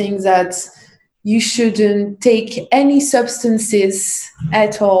father thinks that you shouldn't take any substances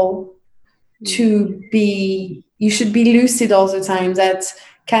at all. You should be lucid all the time. That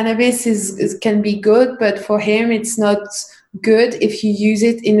cannabis can be good, but for him it's not good if you use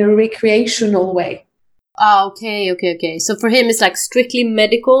it in a recreational way. Ah, okay. So for him it's like strictly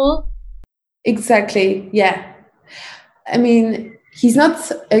medical? Exactly, yeah. I mean, he's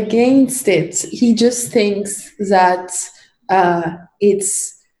not against it. He just thinks that it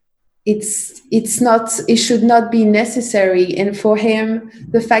should not be necessary. And for him,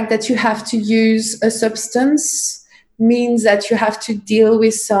 the fact that you have to use a substance means that you have to deal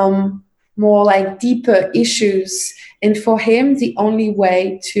with some more like deeper issues. And for him, the only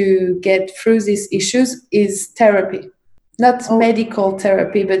way to get through these issues is therapy. Not medical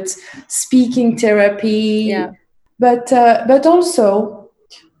therapy, but speaking therapy. Yeah. But also,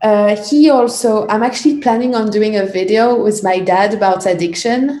 I'm actually planning on doing a video with my dad about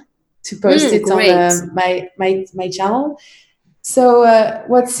addiction to post it on my channel. So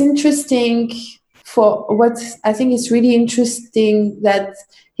what's interesting, for what I think is really interesting, that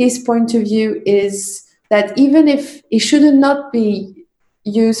his point of view is that even if it should not be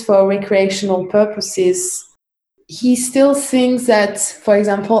used for recreational purposes, he still thinks that, for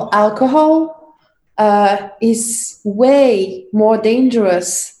example, alcohol is way more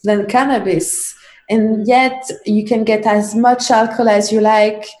dangerous than cannabis, and yet you can get as much alcohol as you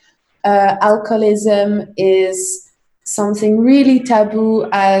like. Alcoholism is something really taboo,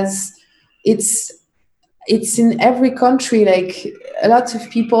 as it's in every country. Like, a lot of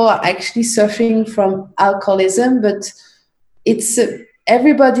people are actually suffering from alcoholism, but it's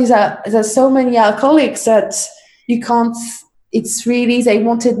there's so many alcoholics that you can't. It's really, they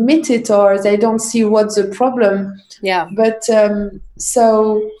won't admit it, or they don't see what's the problem. Yeah. But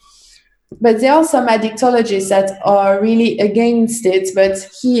but there are some addictologists that are really against it. But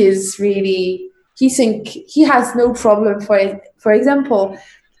he think he has no problem for it. For example,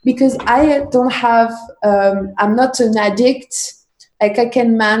 because I don't have, I'm not an addict. Like, I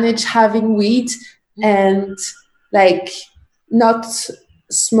can manage having weed and like not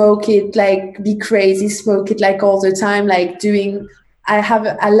smoke it, like be crazy, smoke it like all the time, like I have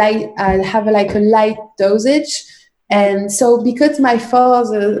a light dosage. And so because my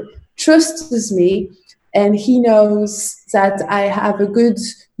father trusts me and he knows that I have a good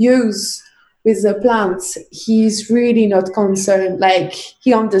use with the plants, he's really not concerned. Like,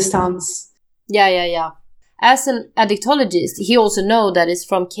 he understands. Yeah. As an addictologist, he also knows that it's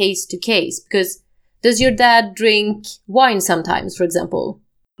from case to case, because Does your dad drink wine sometimes, for example?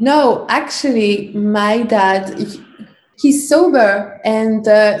 No, actually, my dad, he's sober. And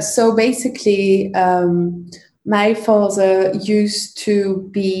so basically, my father used to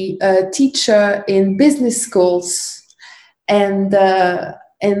be a teacher in business schools. And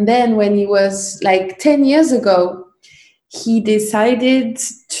then when he was like 10 years ago, he decided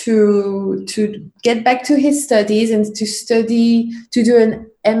to get back to his studies and to do an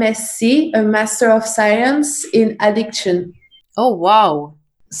MSc, a Master of Science in Addiction. Oh, wow.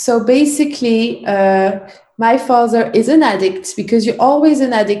 So basically, my father is an addict, because you're always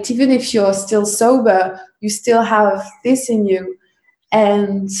an addict. Even if you're still sober, you still have this in you.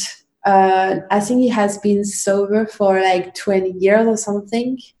 And I think he has been sober for like 20 years or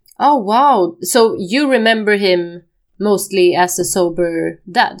something. Oh, wow. So you remember him mostly as a sober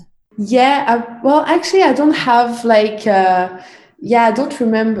dad? Yeah, well, actually, I don't have like, I don't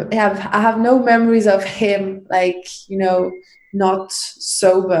remember. I have no memories of him, like, not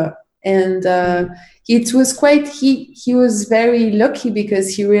sober. And it was he was very lucky,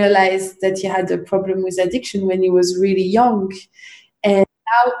 because he realized that he had a problem with addiction when he was really young. And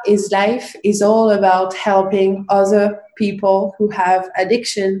now his life is all about helping other people who have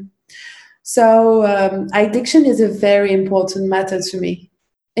addiction. So addiction is a very important matter to me.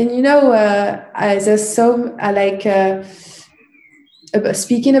 And there's so I like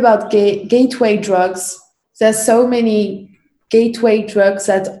speaking about gateway drugs. There's so many gateway drugs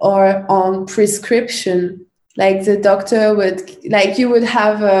that are on prescription. Like the doctor would, like you would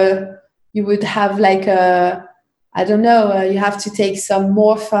have like a, I don't know, you have to take some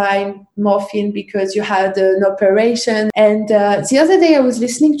morphine because you had an operation. And the other day I was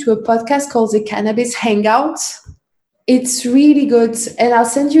listening to a podcast called The Cannabis Hangout. It's really good, and I'll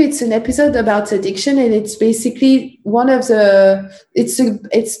send you. It's an episode about addiction, and it's basically it's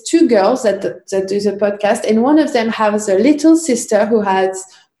two girls that do the podcast, and one of them has a little sister who had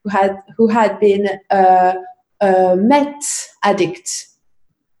been a meth addict,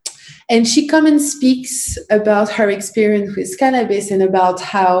 and she comes and speaks about her experience with cannabis and about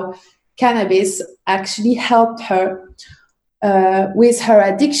how cannabis actually helped her with her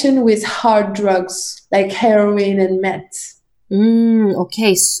addiction with hard drugs like heroin and meth.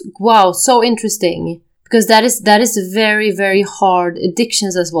 Okay. Wow. So interesting. Because that is very, very hard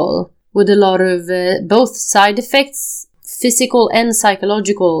addictions as well, with a lot of both side effects, physical and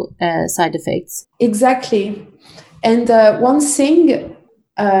psychological side effects. Exactly. And one thing,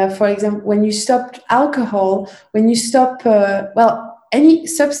 for example, when you stop alcohol, when you stop, any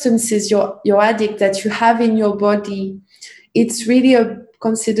substances you're addict that you have in your body, it's really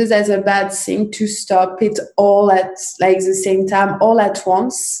considered as a bad thing to stop it all at like the same time, all at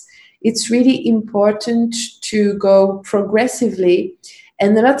once. It's really important to go progressively.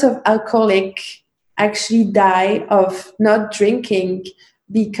 And a lot of alcoholics actually die of not drinking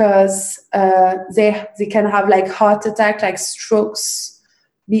because they can have like heart attack, like strokes,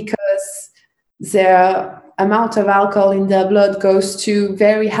 because their amount of alcohol in their blood goes to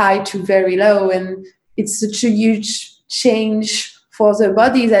very high to very low. And it's such a huge change for the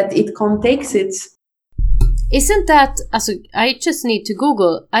body that it can't take it. Isn't that, I just need to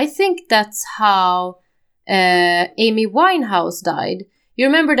Google. I think that's how Amy Winehouse died. You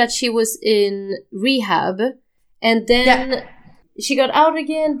remember that she was in rehab and then she got out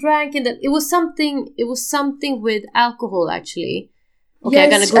again, drank, and then it was something with alcohol actually. Okay, yes,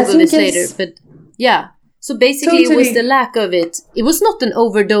 I'm gonna Google this later, but yeah. So basically It was the lack of it. It was not an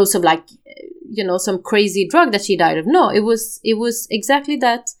overdose of like, some crazy drug that she died of. No, it was exactly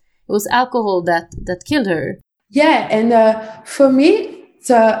that. It was alcohol that killed her. Yeah, and for me,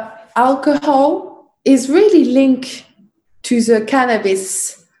 the alcohol is really linked to the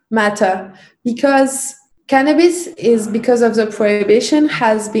cannabis matter, because cannabis is, because of the prohibition,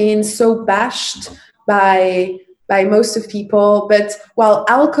 has been so bashed by most of people. But while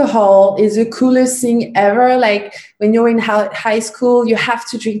alcohol is the coolest thing ever, like when you're in high school, you have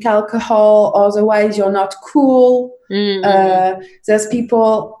to drink alcohol, otherwise you're not cool. Mm-hmm. There's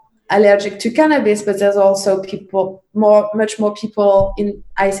people allergic to cannabis, but there's also much more people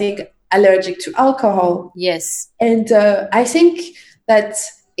I think, allergic to alcohol. Yes. And I think that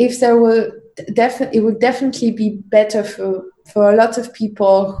if there were it would definitely be better for a lot of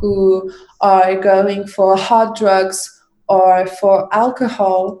people who are going for hard drugs or for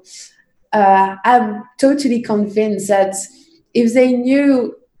alcohol. I'm totally convinced that if they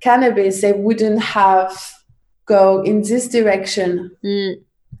knew cannabis, they wouldn't have go in this direction.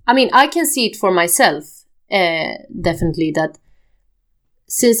 I mean, I can see it for myself, definitely, that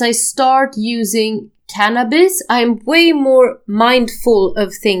since I start using cannabis, I'm way more mindful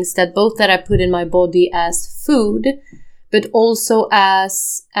of things that I put in my body as food, but also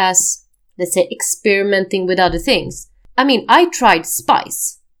as let's say experimenting with other things. I mean, I tried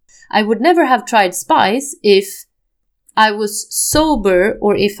spice. I would never have tried spice if I was sober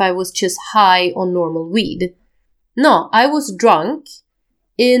or if I was just high on normal weed. No, I was drunk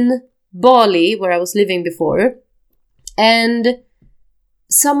in Bali, where I was living before, and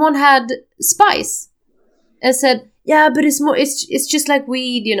someone had spice and said, yeah, but it's just like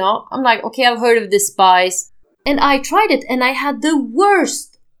weed, you know. I'm like, okay, I've heard of this spice. And I tried it, and I had the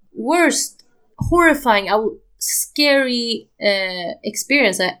worst, horrifying, scary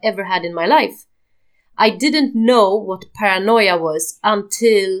experience I ever had in my life. I didn't know what paranoia was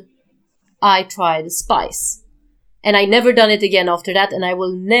until I tried spice. And I never done it again after that, and I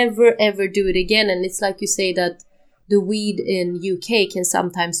will never ever do it again. And it's like you say that the weed in UK can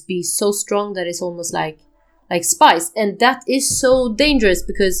sometimes be so strong that it's almost like spice. And that is so dangerous,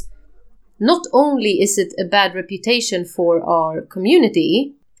 because not only is it a bad reputation for our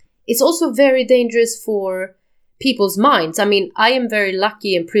community, it's also very dangerous for people's minds. I mean, I am very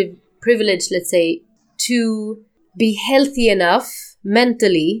lucky and privileged, let's say, to be healthy enough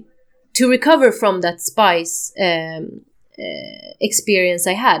mentally to recover from that spice experience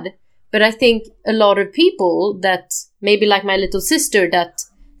I had. But I think a lot of people that, maybe like my little sister, that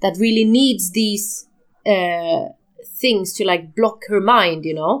really needs these things to like block her mind,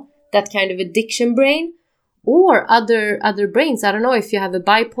 you know, that kind of addiction brain, or other brains. I don't know if you have a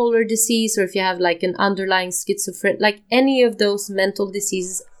bipolar disease or if you have like an underlying schizophrenia, like any of those mental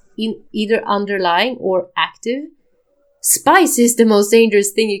diseases, in either underlying or active. Spice is the most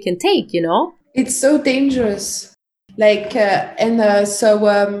dangerous thing you can take, you know? It's so dangerous. Like,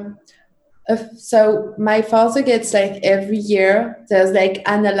 so my father gets like every year, there's like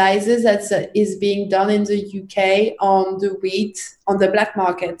analysis that is being done in the UK on the weed, on the black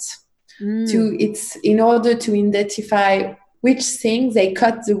market. It's in order to identify which things they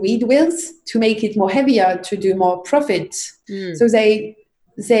cut the weed with to make it more heavier, to do more profit. So they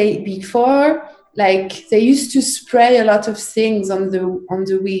before, like, they used to spray a lot of things on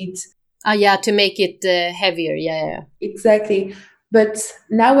the weed. Yeah, to make it heavier. Yeah. Exactly. But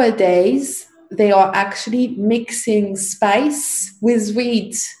nowadays they are actually mixing spice with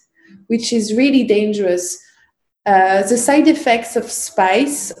weed, which is really dangerous. The side effects of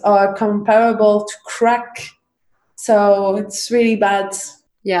spice are comparable to crack, so it's really bad.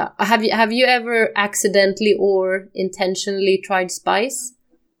 Yeah. Have you ever accidentally or intentionally tried spice?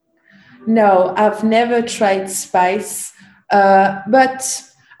 No, I've never tried spice, but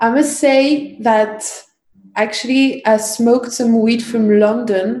I must say that actually I smoked some weed from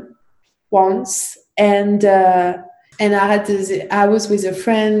London once, and I was with a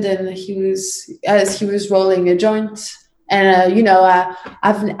friend, and he was rolling a joint, and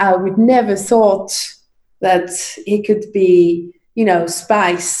I would never thought that it could be,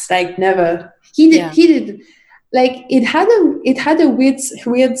 spice, like, never. He did, like, it had a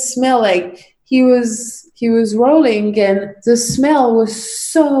weird smell, like he was rolling, and the smell was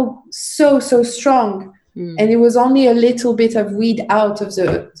so strong, and it was only a little bit of weed out of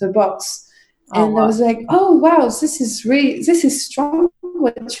the box. And I was like, oh, wow, this is strong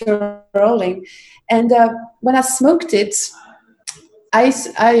what you're rolling. And when I smoked it, I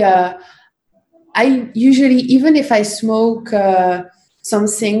usually, even if I smoke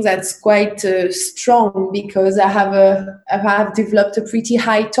something that's quite strong, because I have developed a pretty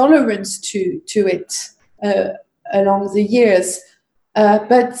high tolerance to it along the years.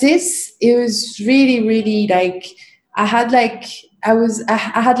 But it was really, really, like, I had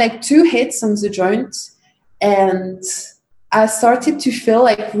like 2 hits on the joint, and I started to feel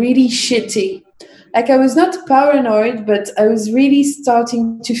like really shitty. Like, I was not paranoid, but I was really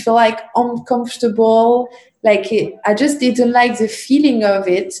starting to feel like uncomfortable. Like, I just didn't like the feeling of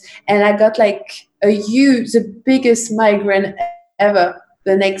it, and I got like the biggest migraine ever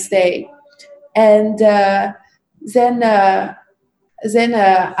the next day. And then I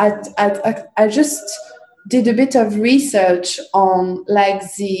just did a bit of research on like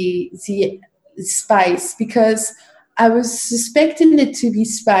the spice, because I was suspecting it to be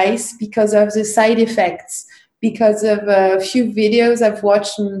spice because of the side effects, because of a few videos I've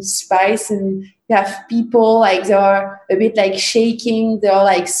watched on spice, and you have people like they're a bit like shaking, they're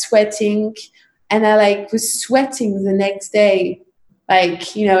like sweating, and I like was sweating the next day,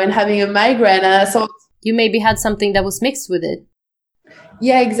 like, and having a migraine, and I thought you maybe had something that was mixed with it.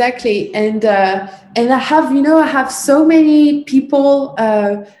 Yeah, exactly. And I have so many people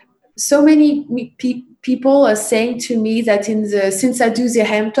so many people are saying to me that since I do the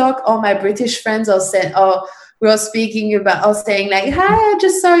ham talk, all my British friends are saying, "Oh, we are speaking about," are saying like, "Hi, I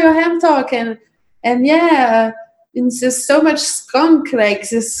just saw your ham talk," and yeah, it's just so much skunk. Like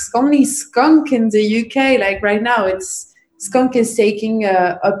there's only skunk in the UK. Like right now, it's skunk is taking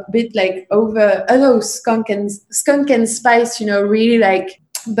a bit like over. Oh no, skunk and spice. Really like,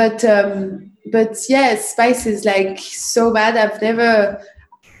 but yeah, spice is like so bad. I've never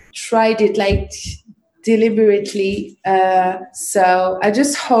tried it like deliberately. So I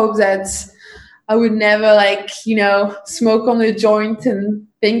just hope that I would never like, smoke on a joint and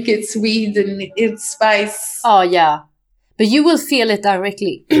think it's weed and it's spice. Oh, yeah. But you will feel it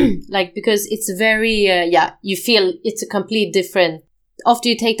directly. Like, because it's very, you feel it's a complete different. After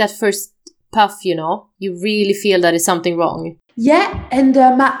you take that first puff, you really feel that is something wrong. Yeah, and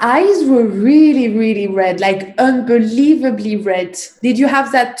my eyes were really, really red, like unbelievably red. Did you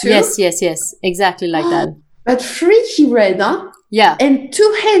have that too? Yes, exactly like that. But freaky red, huh? Yeah. And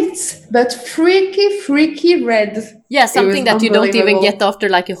 2 hits, but freaky red. Yeah, something that you don't even get after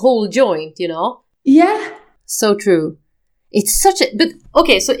like a whole joint, Yeah. So true. It's such a... But,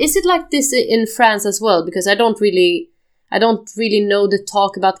 okay, so is it like this in France as well? Because I don't really know the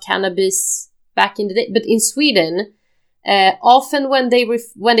talk about cannabis back in the day. But in Sweden, often when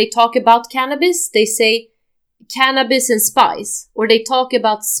they talk about cannabis, they say cannabis and spice. Or they talk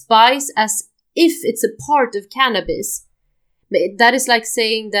about spice as if it's a part of cannabis. That is like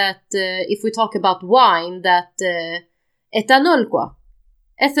saying that if we talk about wine, that ethanol,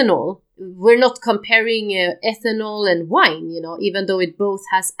 we're not comparing ethanol and wine, even though it both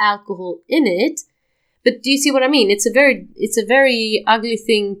has alcohol in it. But do you see what I mean? It's a very ugly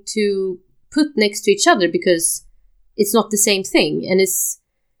thing to put next to each other because it's not the same thing, and it's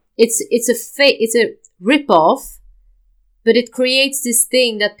a rip-off, but it creates this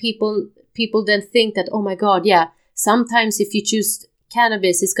thing that people then think that, oh my god, yeah, sometimes if you choose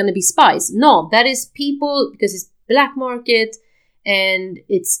cannabis, it's going to be spice. No, that is people, because it's black market and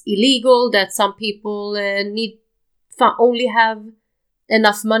it's illegal, that some people only have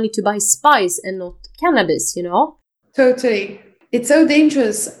enough money to buy spice and not cannabis, Totally. It's so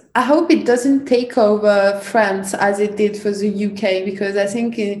dangerous. I hope it doesn't take over France as it did for the UK, because I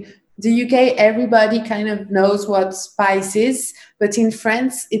think in the UK, everybody kind of knows what spice is, but in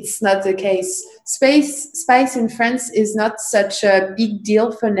France, it's not the case. Spice in France is not such a big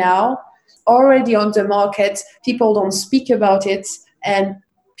deal for now. Already on the market, people don't speak about it,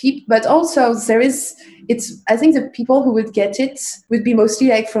 but also I think the people who would get it would be mostly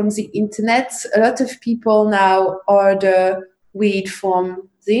like from the internet. A lot of people now order weed from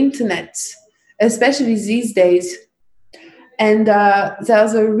the internet, especially these days. And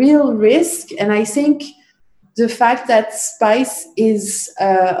there's a real risk. And I think the fact that spice is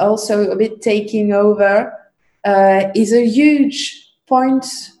also a bit taking over is a huge point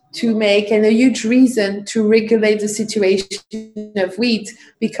to make and a huge reason to regulate the situation of weed,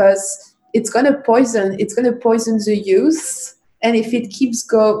 because it's going to poison the youth. And if it keeps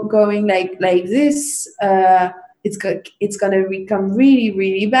going like this, it's going to become really,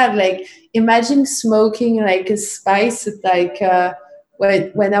 really bad. Like, imagine smoking like a spice like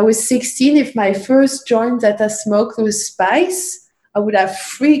when I was 16, if my first joint that I smoked was spice, I would have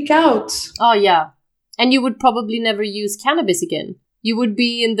freaked out. Oh yeah. And you would probably never use cannabis again. You would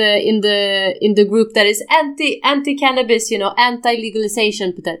be in the group that is anti-cannabis,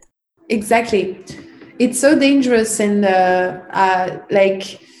 anti-legalization, peut-être. Exactly. It's so dangerous, and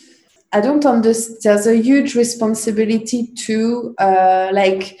like, I don't understand. There's a huge responsibility to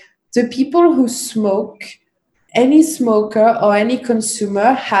like the people who smoke. Any smoker or any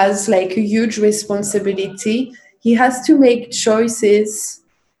consumer has like a huge responsibility. He has to make choices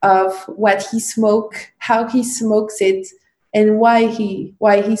of what he smokes, how he smokes it, and why he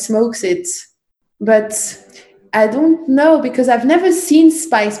smokes it. But I don't know, because I've never seen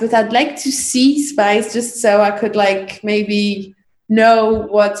spice, but I'd like to see spice just so I could like maybe know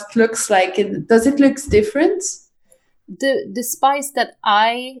what it looks like. Does it look different? The spice that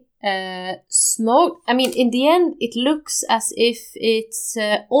I smoked, I mean, in the end, it looks as if it's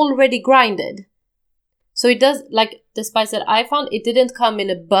already grinded. So it does, like the spice that I found, it didn't come in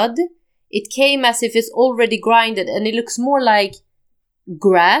a bud. It came as if it's already grinded, and it looks more like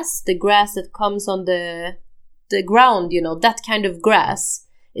grass, the grass that comes on the ground, that kind of grass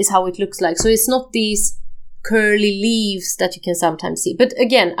is how it looks like. So it's not these curly leaves that you can sometimes see. But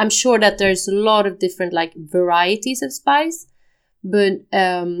again, I'm sure that there's a lot of different like varieties of spice, but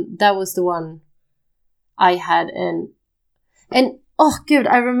that was the one I had, and oh good,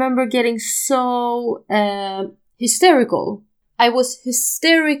 I remember getting so hysterical I was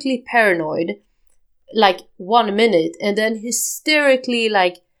hysterically paranoid, like 1 minute, and then hysterically,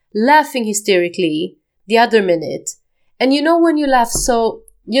 like laughing hysterically the other minute. And you know when you laugh so,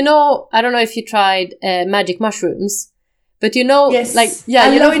 you know, I don't know if you tried magic mushrooms, but you know, Yes. like, yeah,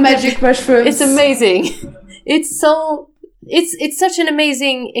 I you love know, magic mushrooms. It's amazing. It's such an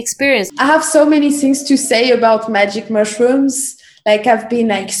amazing experience. I have so many things to say about magic mushrooms. Like I've been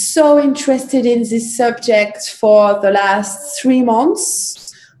like so interested in this subject for the last 3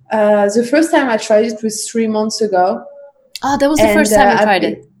 months. The first time I tried it was 3 months ago. Oh, that was the first time you tried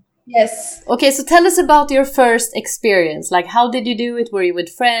it? Yes. Okay, so tell us about your first experience. Like, how did you do it? Were you with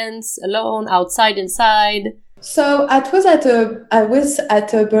friends, alone, outside, inside? So I was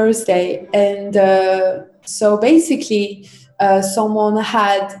at a birthday, and so basically someone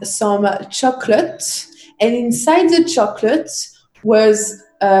had some chocolate, and inside the chocolate was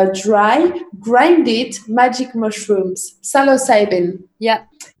dry, grinded magic mushrooms, psilocybin. Yeah.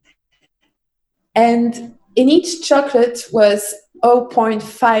 And in each chocolate was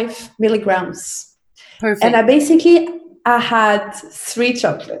 0.5 milligrams. Perfect. And I had 3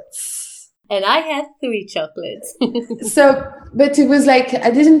 chocolates. And I had 3 chocolates. So, but it was like,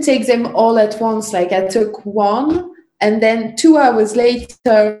 I didn't take them all at once. Like I took one, and then 2 hours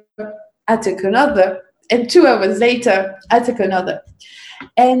later, I took another. And 2 hours later, I took another.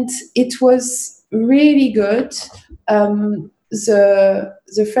 And it was really good.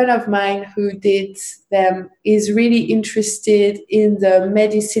 The friend of mine who did them is really interested in the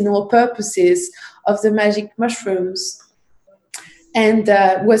medicinal purposes of the magic mushrooms, and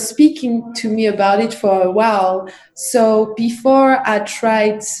was speaking to me about it for a while. So before I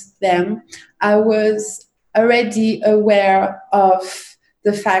tried them, I was already aware of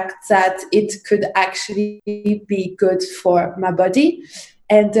the fact that it could actually be good for my body.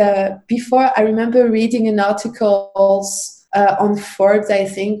 And before, I remember reading an article on Forbes, I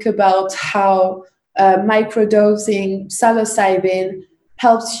think, about how microdosing psilocybin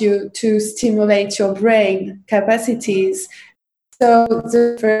helps you to stimulate your brain capacities. So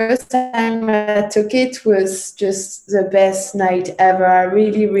the first time I took it was just the best night ever. I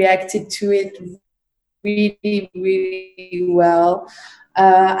really reacted to it really, really well.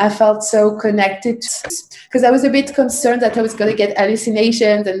 I felt so connected because I was a bit concerned that I was going to get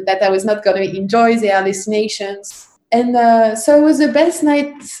hallucinations and that I was not going to enjoy the hallucinations. And so it was the best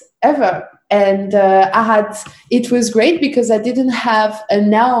night ever. And it was great because I didn't have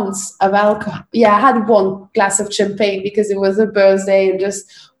an ounce of alcohol. Yeah, I had 1 glass of champagne because it was a birthday, and just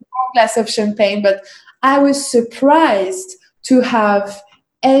 1 glass of champagne. But I was surprised to have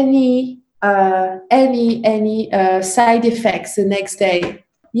any side effects the next day.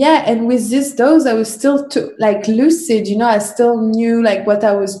 Yeah, and with this dose, I was still lucid. You know, I still knew like what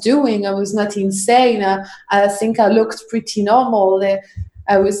I was doing. I was not insane. I think I looked pretty normal.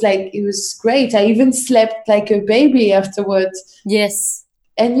 I was like, it was great. I even slept like a baby afterwards. Yes.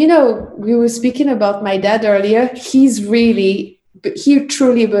 And you know, we were speaking about my dad earlier. He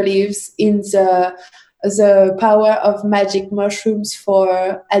truly believes in the power of magic mushrooms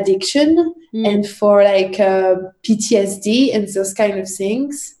for addiction and for like PTSD and those kind of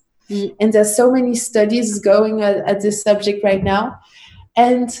things. And there's so many studies going at this subject right now.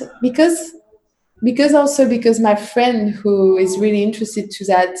 And because my friend who is really interested to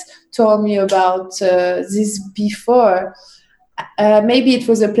that told me about this before, maybe it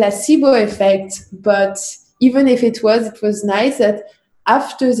was a placebo effect, but even if it was nice that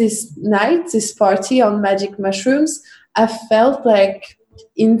after this party on magic mushrooms, I felt like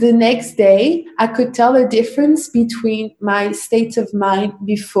in the next day, I could tell a difference between my state of mind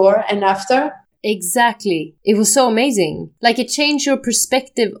before and after. Exactly. It was so amazing. Like it changed your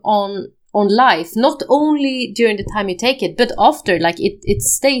perspective on life, not only during the time you take it, but after, like it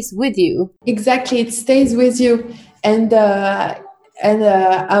stays with you. Exactly. It stays with you. And I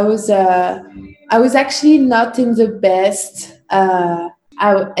was actually not in the best.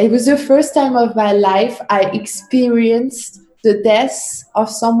 It was the first time of my life I experienced the death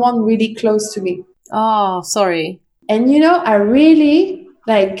of someone really close to me. Oh, sorry. And you know, I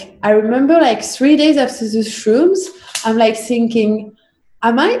remember like 3 days after the shrooms, I'm like thinking,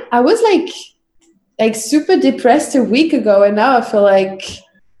 I was like super depressed a week ago, and now I feel like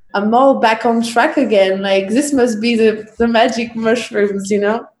I'm all back on track again. Like this must be the magic mushrooms, you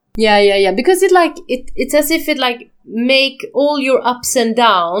know? Yeah. Because it's as if it like make all your ups and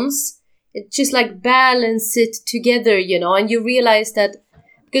downs, it just like balance it together, you know, and you realize that,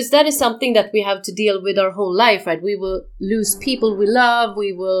 because that is something that we have to deal with our whole life, right? We will lose people we love,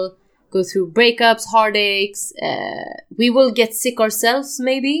 we will go through breakups, heartaches, we will get sick ourselves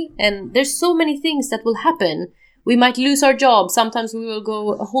maybe, and there's so many things that will happen we might lose our job. Sometimes we will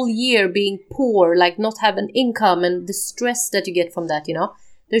go a whole year being poor, like not have an income, and the stress that you get from that, you know.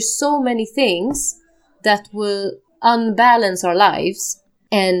 There's so many things that will unbalance our lives.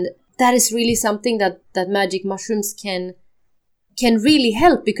 And that is really something that magic mushrooms can really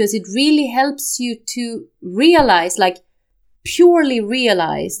help, because it really helps you to realize, like purely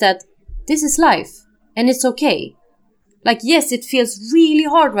realize that this is life and it's okay. Like, yes, it feels really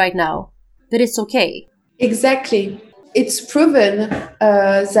hard right now, but it's okay. Exactly. It's proven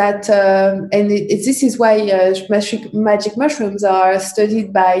that, this is why magic mushrooms are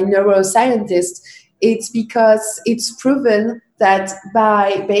studied by neuroscientists. It's because it's proven that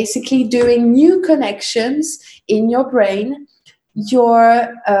by basically doing new connections in your brain,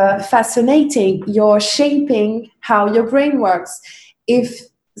 you're fascinating, you're shaping how your brain works. If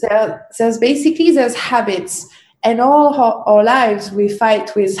there's habits, and all our lives we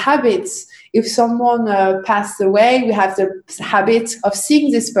fight with habits. If someone passed away, we have the habit of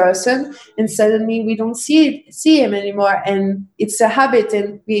seeing this person, and suddenly we don't see him anymore, and it's a habit.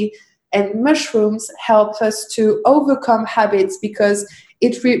 And mushrooms help us to overcome habits because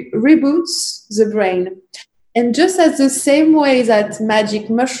it reboots the brain. And just as the same way that magic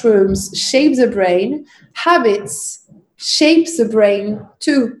mushrooms shape the brain, habits shape the brain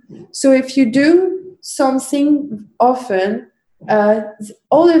too. So if you do something often,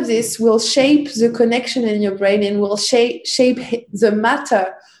 all of this will shape the connection in your brain and will shape the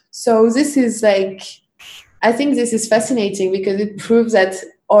matter. So this is I think this is fascinating because it proves that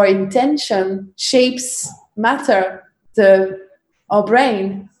our intention shapes matter, our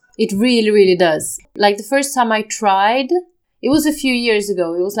brain. It really, really does. Like the first time I tried, it was a few years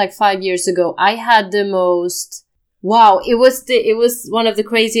ago. It was like 5 years ago. I had the most, wow, it was one of the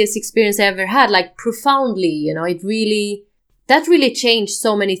craziest experiences I ever had, like profoundly, you know, that really changed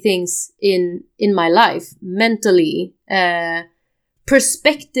so many things in my life, mentally,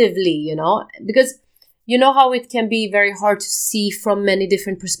 perspectively, you know, because you know how it can be very hard to see from many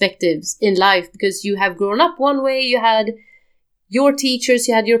different perspectives in life, because you have grown up one way, you had your teachers,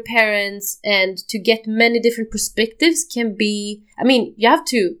 you had your parents, and to get many different perspectives can be, I mean, you have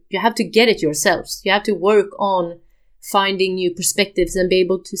to get it yourselves. You have to work on finding new perspectives and be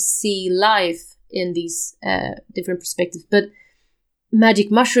able to see life in these different perspectives. But magic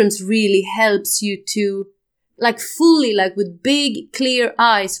mushrooms really helps you to fully, with big clear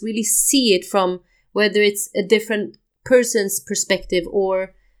eyes, really see it from whether it's a different person's perspective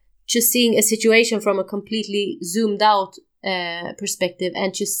or just seeing a situation from a completely zoomed out perspective,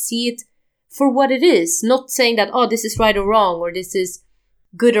 and just see it for what it is. Not saying that, oh, this is right or wrong, or this is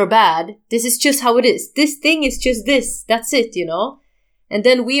good or bad. This is just how it is. This thing is just this. That's it, you know? And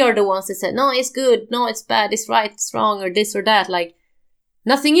then we are the ones that say, no, it's good. No, it's bad. It's right. It's wrong, or this or that. Like,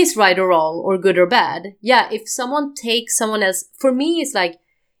 nothing is right or wrong or good or bad. Yeah, if someone takes someone else, for me, it's like,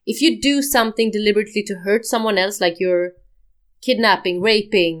 if you do something deliberately to hurt someone else, like you're kidnapping,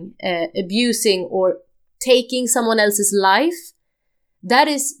 raping, abusing, or taking someone else's life, that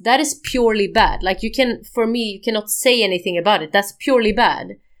is purely bad. Like, for me, you cannot say anything about it. That's purely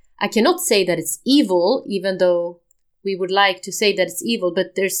bad. I cannot say that it's evil, even though we would like to say that it's evil,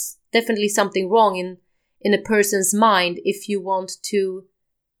 but there's definitely something wrong in a person's mind if you want to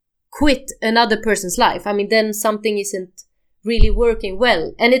quit another person's life. I mean, then something isn't really working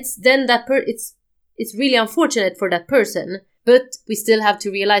well. And it's then it's really unfortunate for that person. But we still have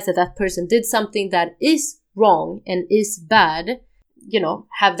to realize that that person did something that is wrong and is bad, you know,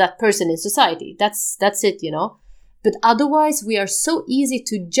 have that person in society. That's it, you know. But otherwise, we are so easy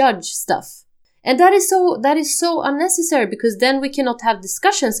to judge stuff. And that is so unnecessary, because then we cannot have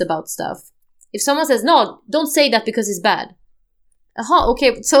discussions about stuff. If someone says, no, don't say that because it's bad.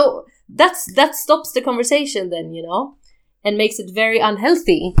 Okay, so that stops the conversation then, you know, and makes it very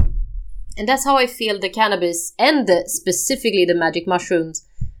unhealthy. And that's how I feel the cannabis and specifically the magic mushrooms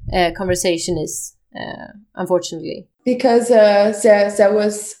conversation is, unfortunately. Because there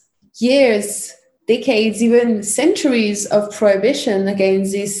was years, decades, even centuries of prohibition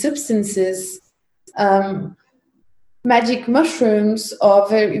against these substances. Magic mushrooms are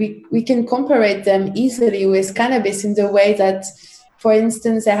we can compare them easily with cannabis in the way that, for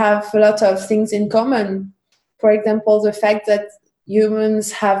instance, they have a lot of things in common. For example, the fact that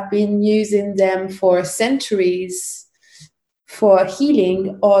humans have been using them for centuries for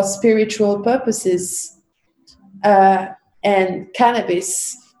healing or spiritual purposes, and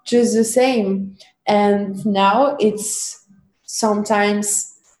cannabis just the same. And now it's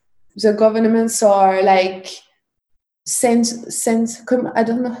sometimes the governments are like I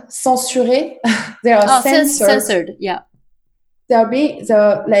don't know, censuré. They are censored. Censored, yeah. They're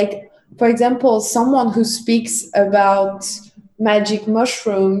for example, someone who speaks about magic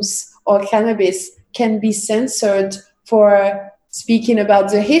mushrooms or cannabis can be censored for speaking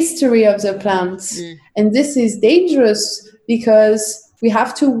about the history of the plants. And this is dangerous because we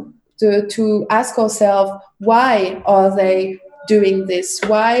have to ask ourselves, why are they doing this?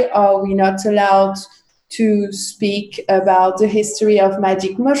 Why are we not allowed to speak about the history of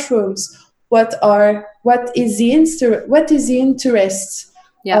magic mushrooms? What is the interest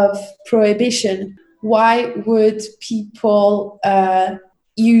of prohibition? Why would people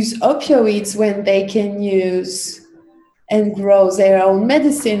use opioids when they can use and grow their own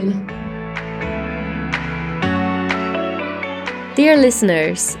medicine? Dear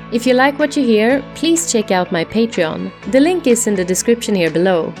listeners, if you like what you hear, please check out my Patreon. The link is in the description here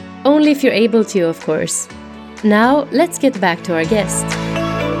below. Only if you're able to, of course. Now, let's get back to our guest.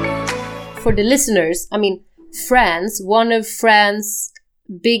 For the listeners, I mean, France, one of France's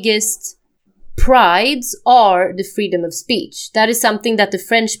biggest prides are the freedom of speech. That is something that the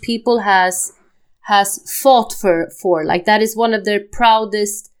French people has fought for. Like, that is one of their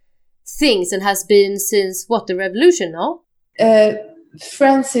proudest things and has been since, the revolution, no?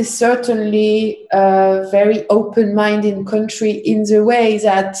 France is certainly a very open-minded country in the way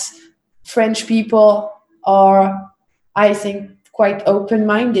that French people are, I think, quite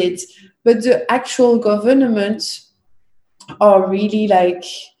open-minded. But the actual government are really like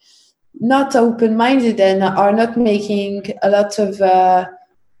not open-minded and are not making a lot of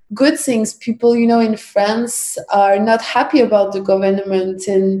good things. People, in France are not happy about the government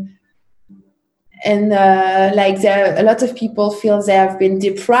and like a lot of people feel they have been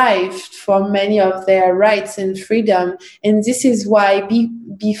deprived from many of their rights and freedom. And this is why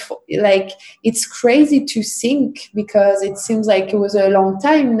it's crazy to think, because it seems like it was a long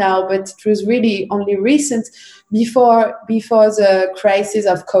time now, but it was really only recent. Before the crisis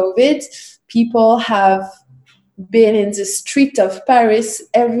of COVID, people have been in the street of Paris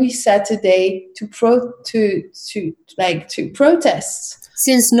every Saturday to protest.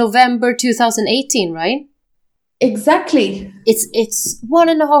 Since November 2018, right? Exactly. It's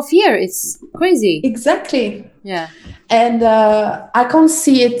 1.5 years. It's crazy. Exactly. Yeah. And I can't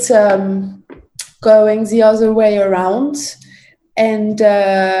see it going the other way around. And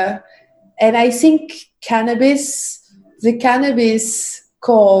I think the cannabis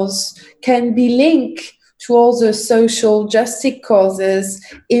cause can be linked to all the social justice causes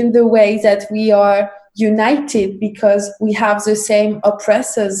in the way that we are united because we have the same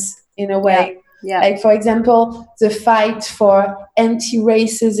oppressors in a way. Yeah. Like, for example, the fight for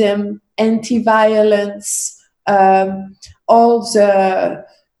anti-racism, anti-violence, all the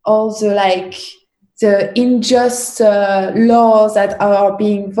unjust laws that are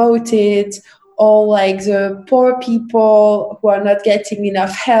being voted, all like the poor people who are not getting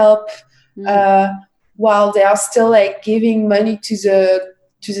enough help, while they are still like giving money to the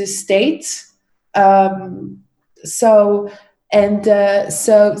state. So I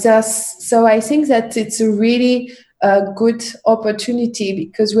think that it's a really good opportunity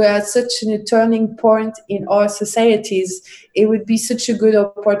because we are at such a turning point in our societies. It would be such a good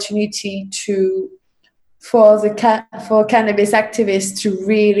opportunity for cannabis activists to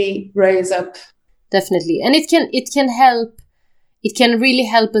really raise up. Definitely, and it can help. It can really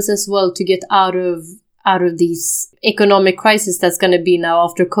help us as well to get out of these economic crisis that's going to be now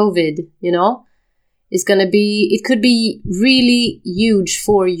after COVID. It could be really huge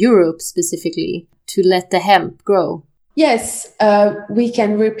for Europe specifically to let the hemp grow. Yes, we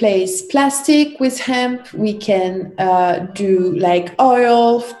can replace plastic with hemp. We can do like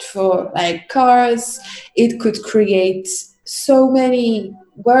oil for like cars. It could create so many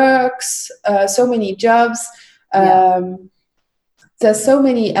works, so many jobs. There's so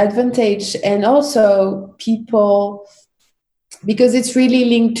many advantages, and also people, because it's really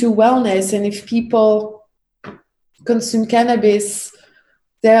linked to wellness. And if people consume cannabis,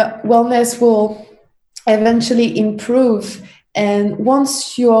 their wellness will eventually improve. And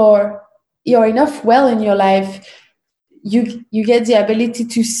once you're enough well in your life, you get the ability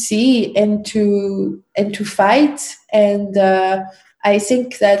to see and to fight. And I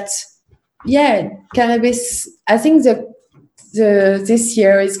think that cannabis, I think this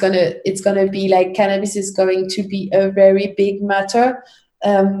year it's gonna be like cannabis is going to be a very big matter.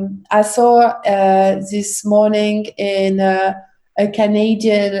 I saw this morning in a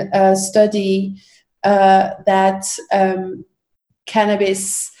Canadian study that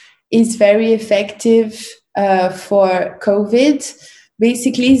cannabis is very effective for COVID.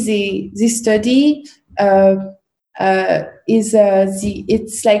 Basically, this study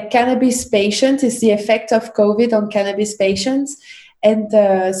it's like cannabis patients. It's the effect of COVID on cannabis patients, and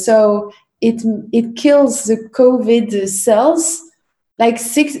so it kills the COVID cells. Like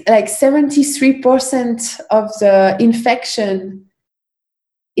 73% of the infection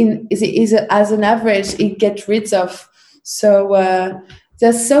is as an average it gets rid of. So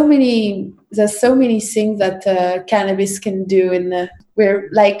there's so many things that cannabis can do, and we're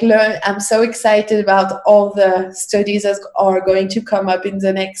like I'm so excited about all the studies that are going to come up in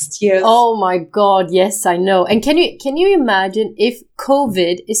the next years. Oh my God, yes, I know. And can you imagine if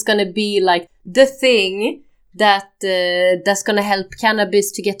COVID is going to be like the thing that's going to help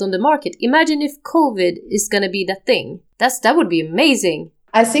cannabis to get on the market? Imagine if COVID is going to be that thing. That would be amazing.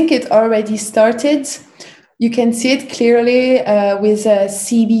 I think it already started. You can see it clearly with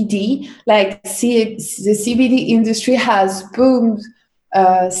CBD. Like the CBD industry has boomed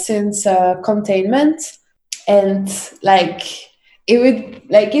since containment, and like it would,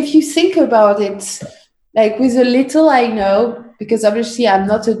 like if you think about it, like with a little I know, because obviously I'm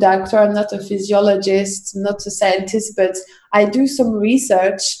not a doctor, I'm not a physiologist, I'm not a scientist, but I do some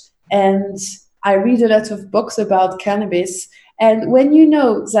research and I read a lot of books about cannabis. And when you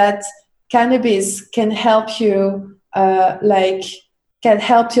know that cannabis can help you, can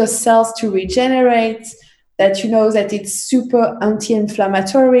help your cells to regenerate, that you know that it's super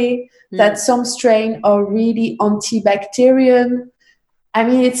anti-inflammatory, that some strains are really antibacterial. I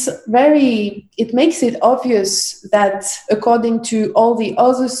mean, it makes it obvious that according to all the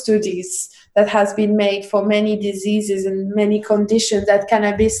other studies that has been made for many diseases and many conditions, that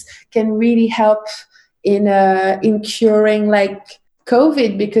cannabis can really help in curing like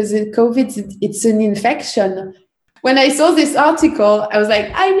COVID, because COVID, it's an infection. When I saw this article, I was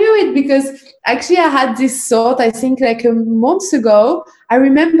like, I knew it, because actually I had this thought, I think like a month ago. I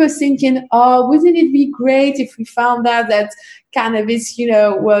remember thinking, oh, wouldn't it be great if we found out that cannabis,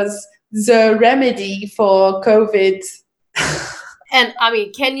 was the remedy for COVID? And I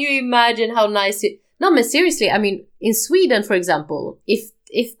mean, can you imagine how nice it... No, but seriously, I mean, in Sweden, for example, if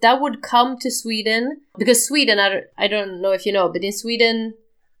that would come to Sweden, because Sweden, I don't know if you know, but in Sweden,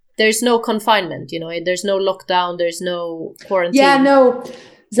 there's no confinement, there's no lockdown, there's no quarantine. Yeah, no,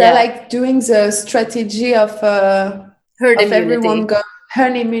 they're like doing the strategy of herd immunity.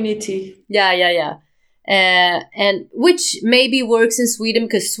 Herd immunity. Yeah. And which maybe works in Sweden,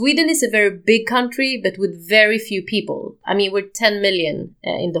 because Sweden is a very big country, but with very few people. I mean, we're 10 million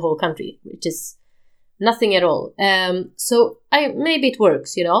in the whole country, which is nothing at all. So maybe it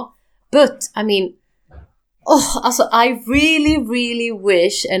works, But I mean, also I really, really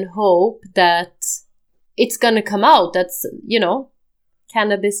wish and hope that it's gonna come out. That's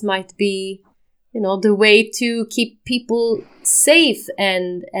cannabis might be, the way to keep people safe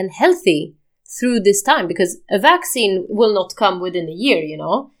and healthy through this time, because a vaccine will not come within a year,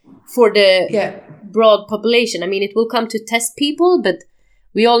 for the broad population. I mean, it will come to test people, but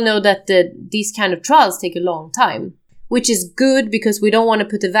we all know that these kind of trials take a long time, which is good, because we don't want to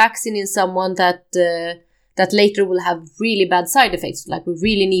put a vaccine in someone that later will have really bad side effects. Like, we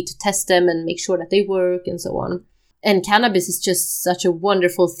really need to test them and make sure that they work and so on. And cannabis is just such a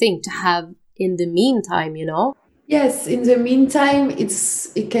wonderful thing to have in the meantime, Yes, in the meantime,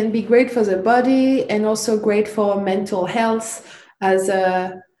 it can be great for the body and also great for mental health. As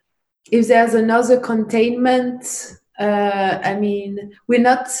if there's another containment,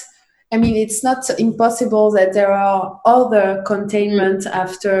 it's not impossible that there are other containment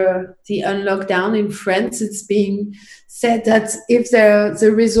after the unlockdown in France. It's being said that if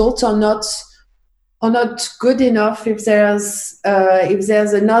the results are not good enough, if there's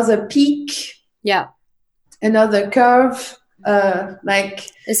another peak, another curve, like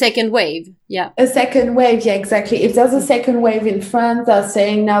a second wave, a second wave, exactly. If there's a second wave in France, they're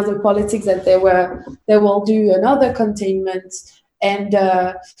saying now the politics that they will do another containment. And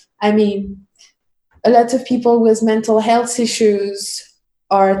a lot of people with mental health issues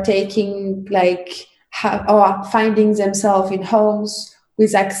are taking or finding themselves in homes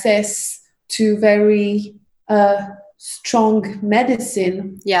with access to very strong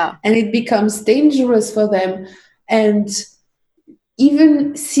medicine. And it becomes dangerous for them. And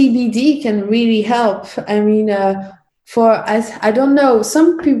even CBD can really help. I mean, I don't know,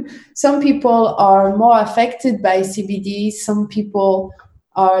 some people are more affected by CBD, some people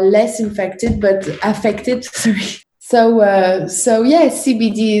are less affected. Sorry. So yeah,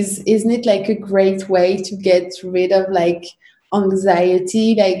 CBD isn't it like a great way to get rid of like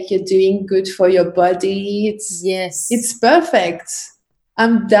anxiety? Like, you're doing good for your body. It's perfect.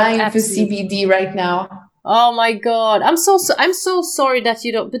 I'm dying for CBD right now. Oh my God, I'm so sorry that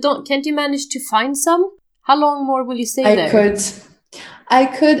you don't. But can't you manage to find some? How long more will you stay there?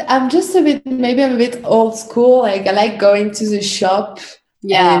 I'm just maybe I'm a bit old school. Like I like going to the shop.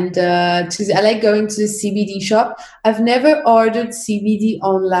 Yeah. And I like going to the CBD shop. I've never ordered CBD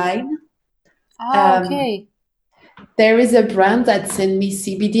online. Okay. There is a brand that sent me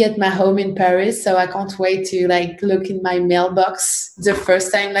CBD at my home in Paris, so I can't wait to like look in my mailbox the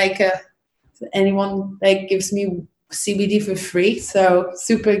first time anyone like gives me CBD for free. So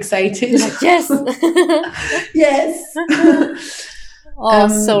super excited. Yes. Yes.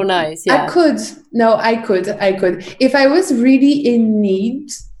 So nice. Yeah. I could. If I was really in need,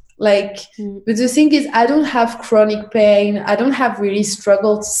 but the thing is, I don't have chronic pain. I don't have really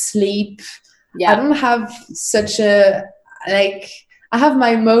struggle to sleep. Yeah. I don't have I have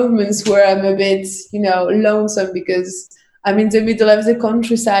my moments where I'm a bit, lonesome because I'm in the middle of the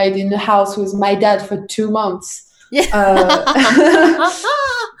countryside in a house with my dad for 2 months. Yeah.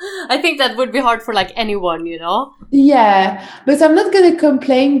 I think that would be hard for like anyone, Yeah, but I'm not going to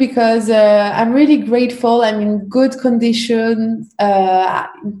complain because I'm really grateful. I'm in good condition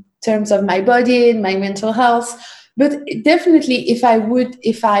in terms of my body and my mental health. But definitely, if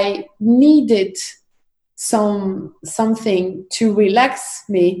I needed something to relax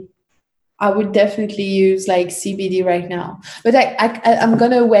me, I would definitely use like CBD right now. But I'm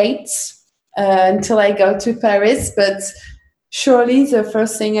gonna wait until I go to Paris. But surely the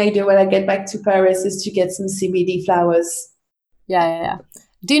first thing I do when I get back to Paris is to get some CBD flowers. Yeah.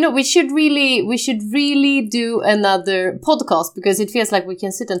 Do you know, we should really do another podcast because it feels like we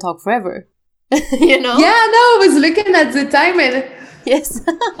can sit and talk forever. Yeah, no, I was looking at the time and yes.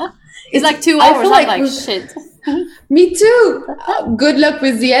 It's like 2 hours. I'm like shit. Me too. Good luck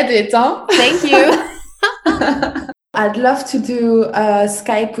with the edit, huh? Thank you. I'd love to do a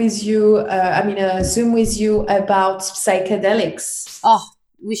Skype with you, a Zoom with you about psychedelics. Oh,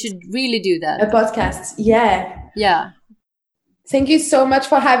 we should really do that. A podcast, yeah. Yeah. Thank you so much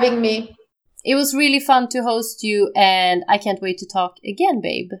for having me. It was really fun to host you and I can't wait to talk again,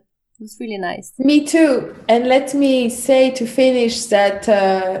 babe. It was really nice. Me too. And let me say to finish that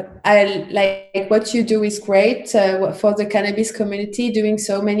I like what you do is great for the cannabis community, doing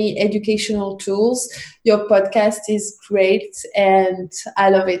so many educational tools. Your podcast is great and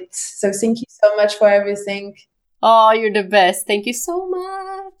I love it. So thank you so much for everything. Oh, you're the best. Thank you so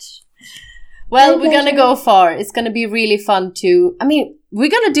much. Well, we're going to go far. It's going to be really fun to... we're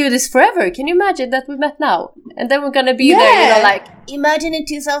going to do this forever. Can you imagine that we met now? And then we're going to be there, imagine in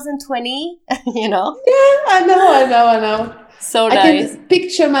 2020, Yeah, I know. So nice. I can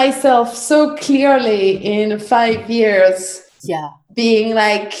picture myself so clearly in 5 years. Yeah. Being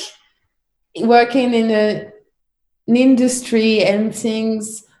working in an industry and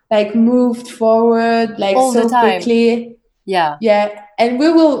things moved forward all so the time. quickly. Yeah. Yeah. And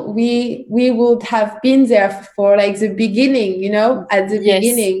we would have been there for the beginning, at the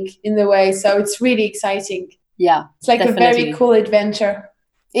beginning in the way. So it's really exciting. Yeah. It's definitely a very cool adventure.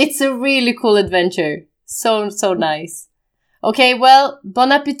 It's a really cool adventure. So nice. Okay, well, bon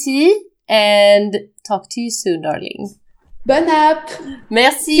appétit and talk to you soon, darling. Bon app.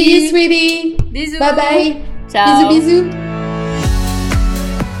 Merci. See you, sweetie. Bisous. Bye bye. Ciao. Bisous.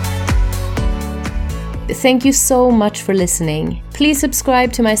 Thank you so much for listening. Please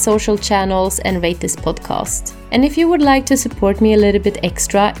subscribe to my social channels and rate this podcast. And if you would like to support me a little bit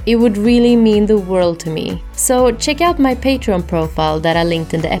extra, it would really mean the world to me. So check out my Patreon profile that I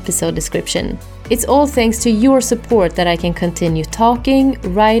linked in the episode description. It's all thanks to your support that I can continue talking,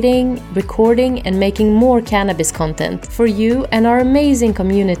 writing, recording, and making more cannabis content for you and our amazing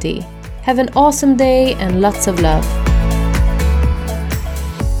community. Have an awesome day and lots of love.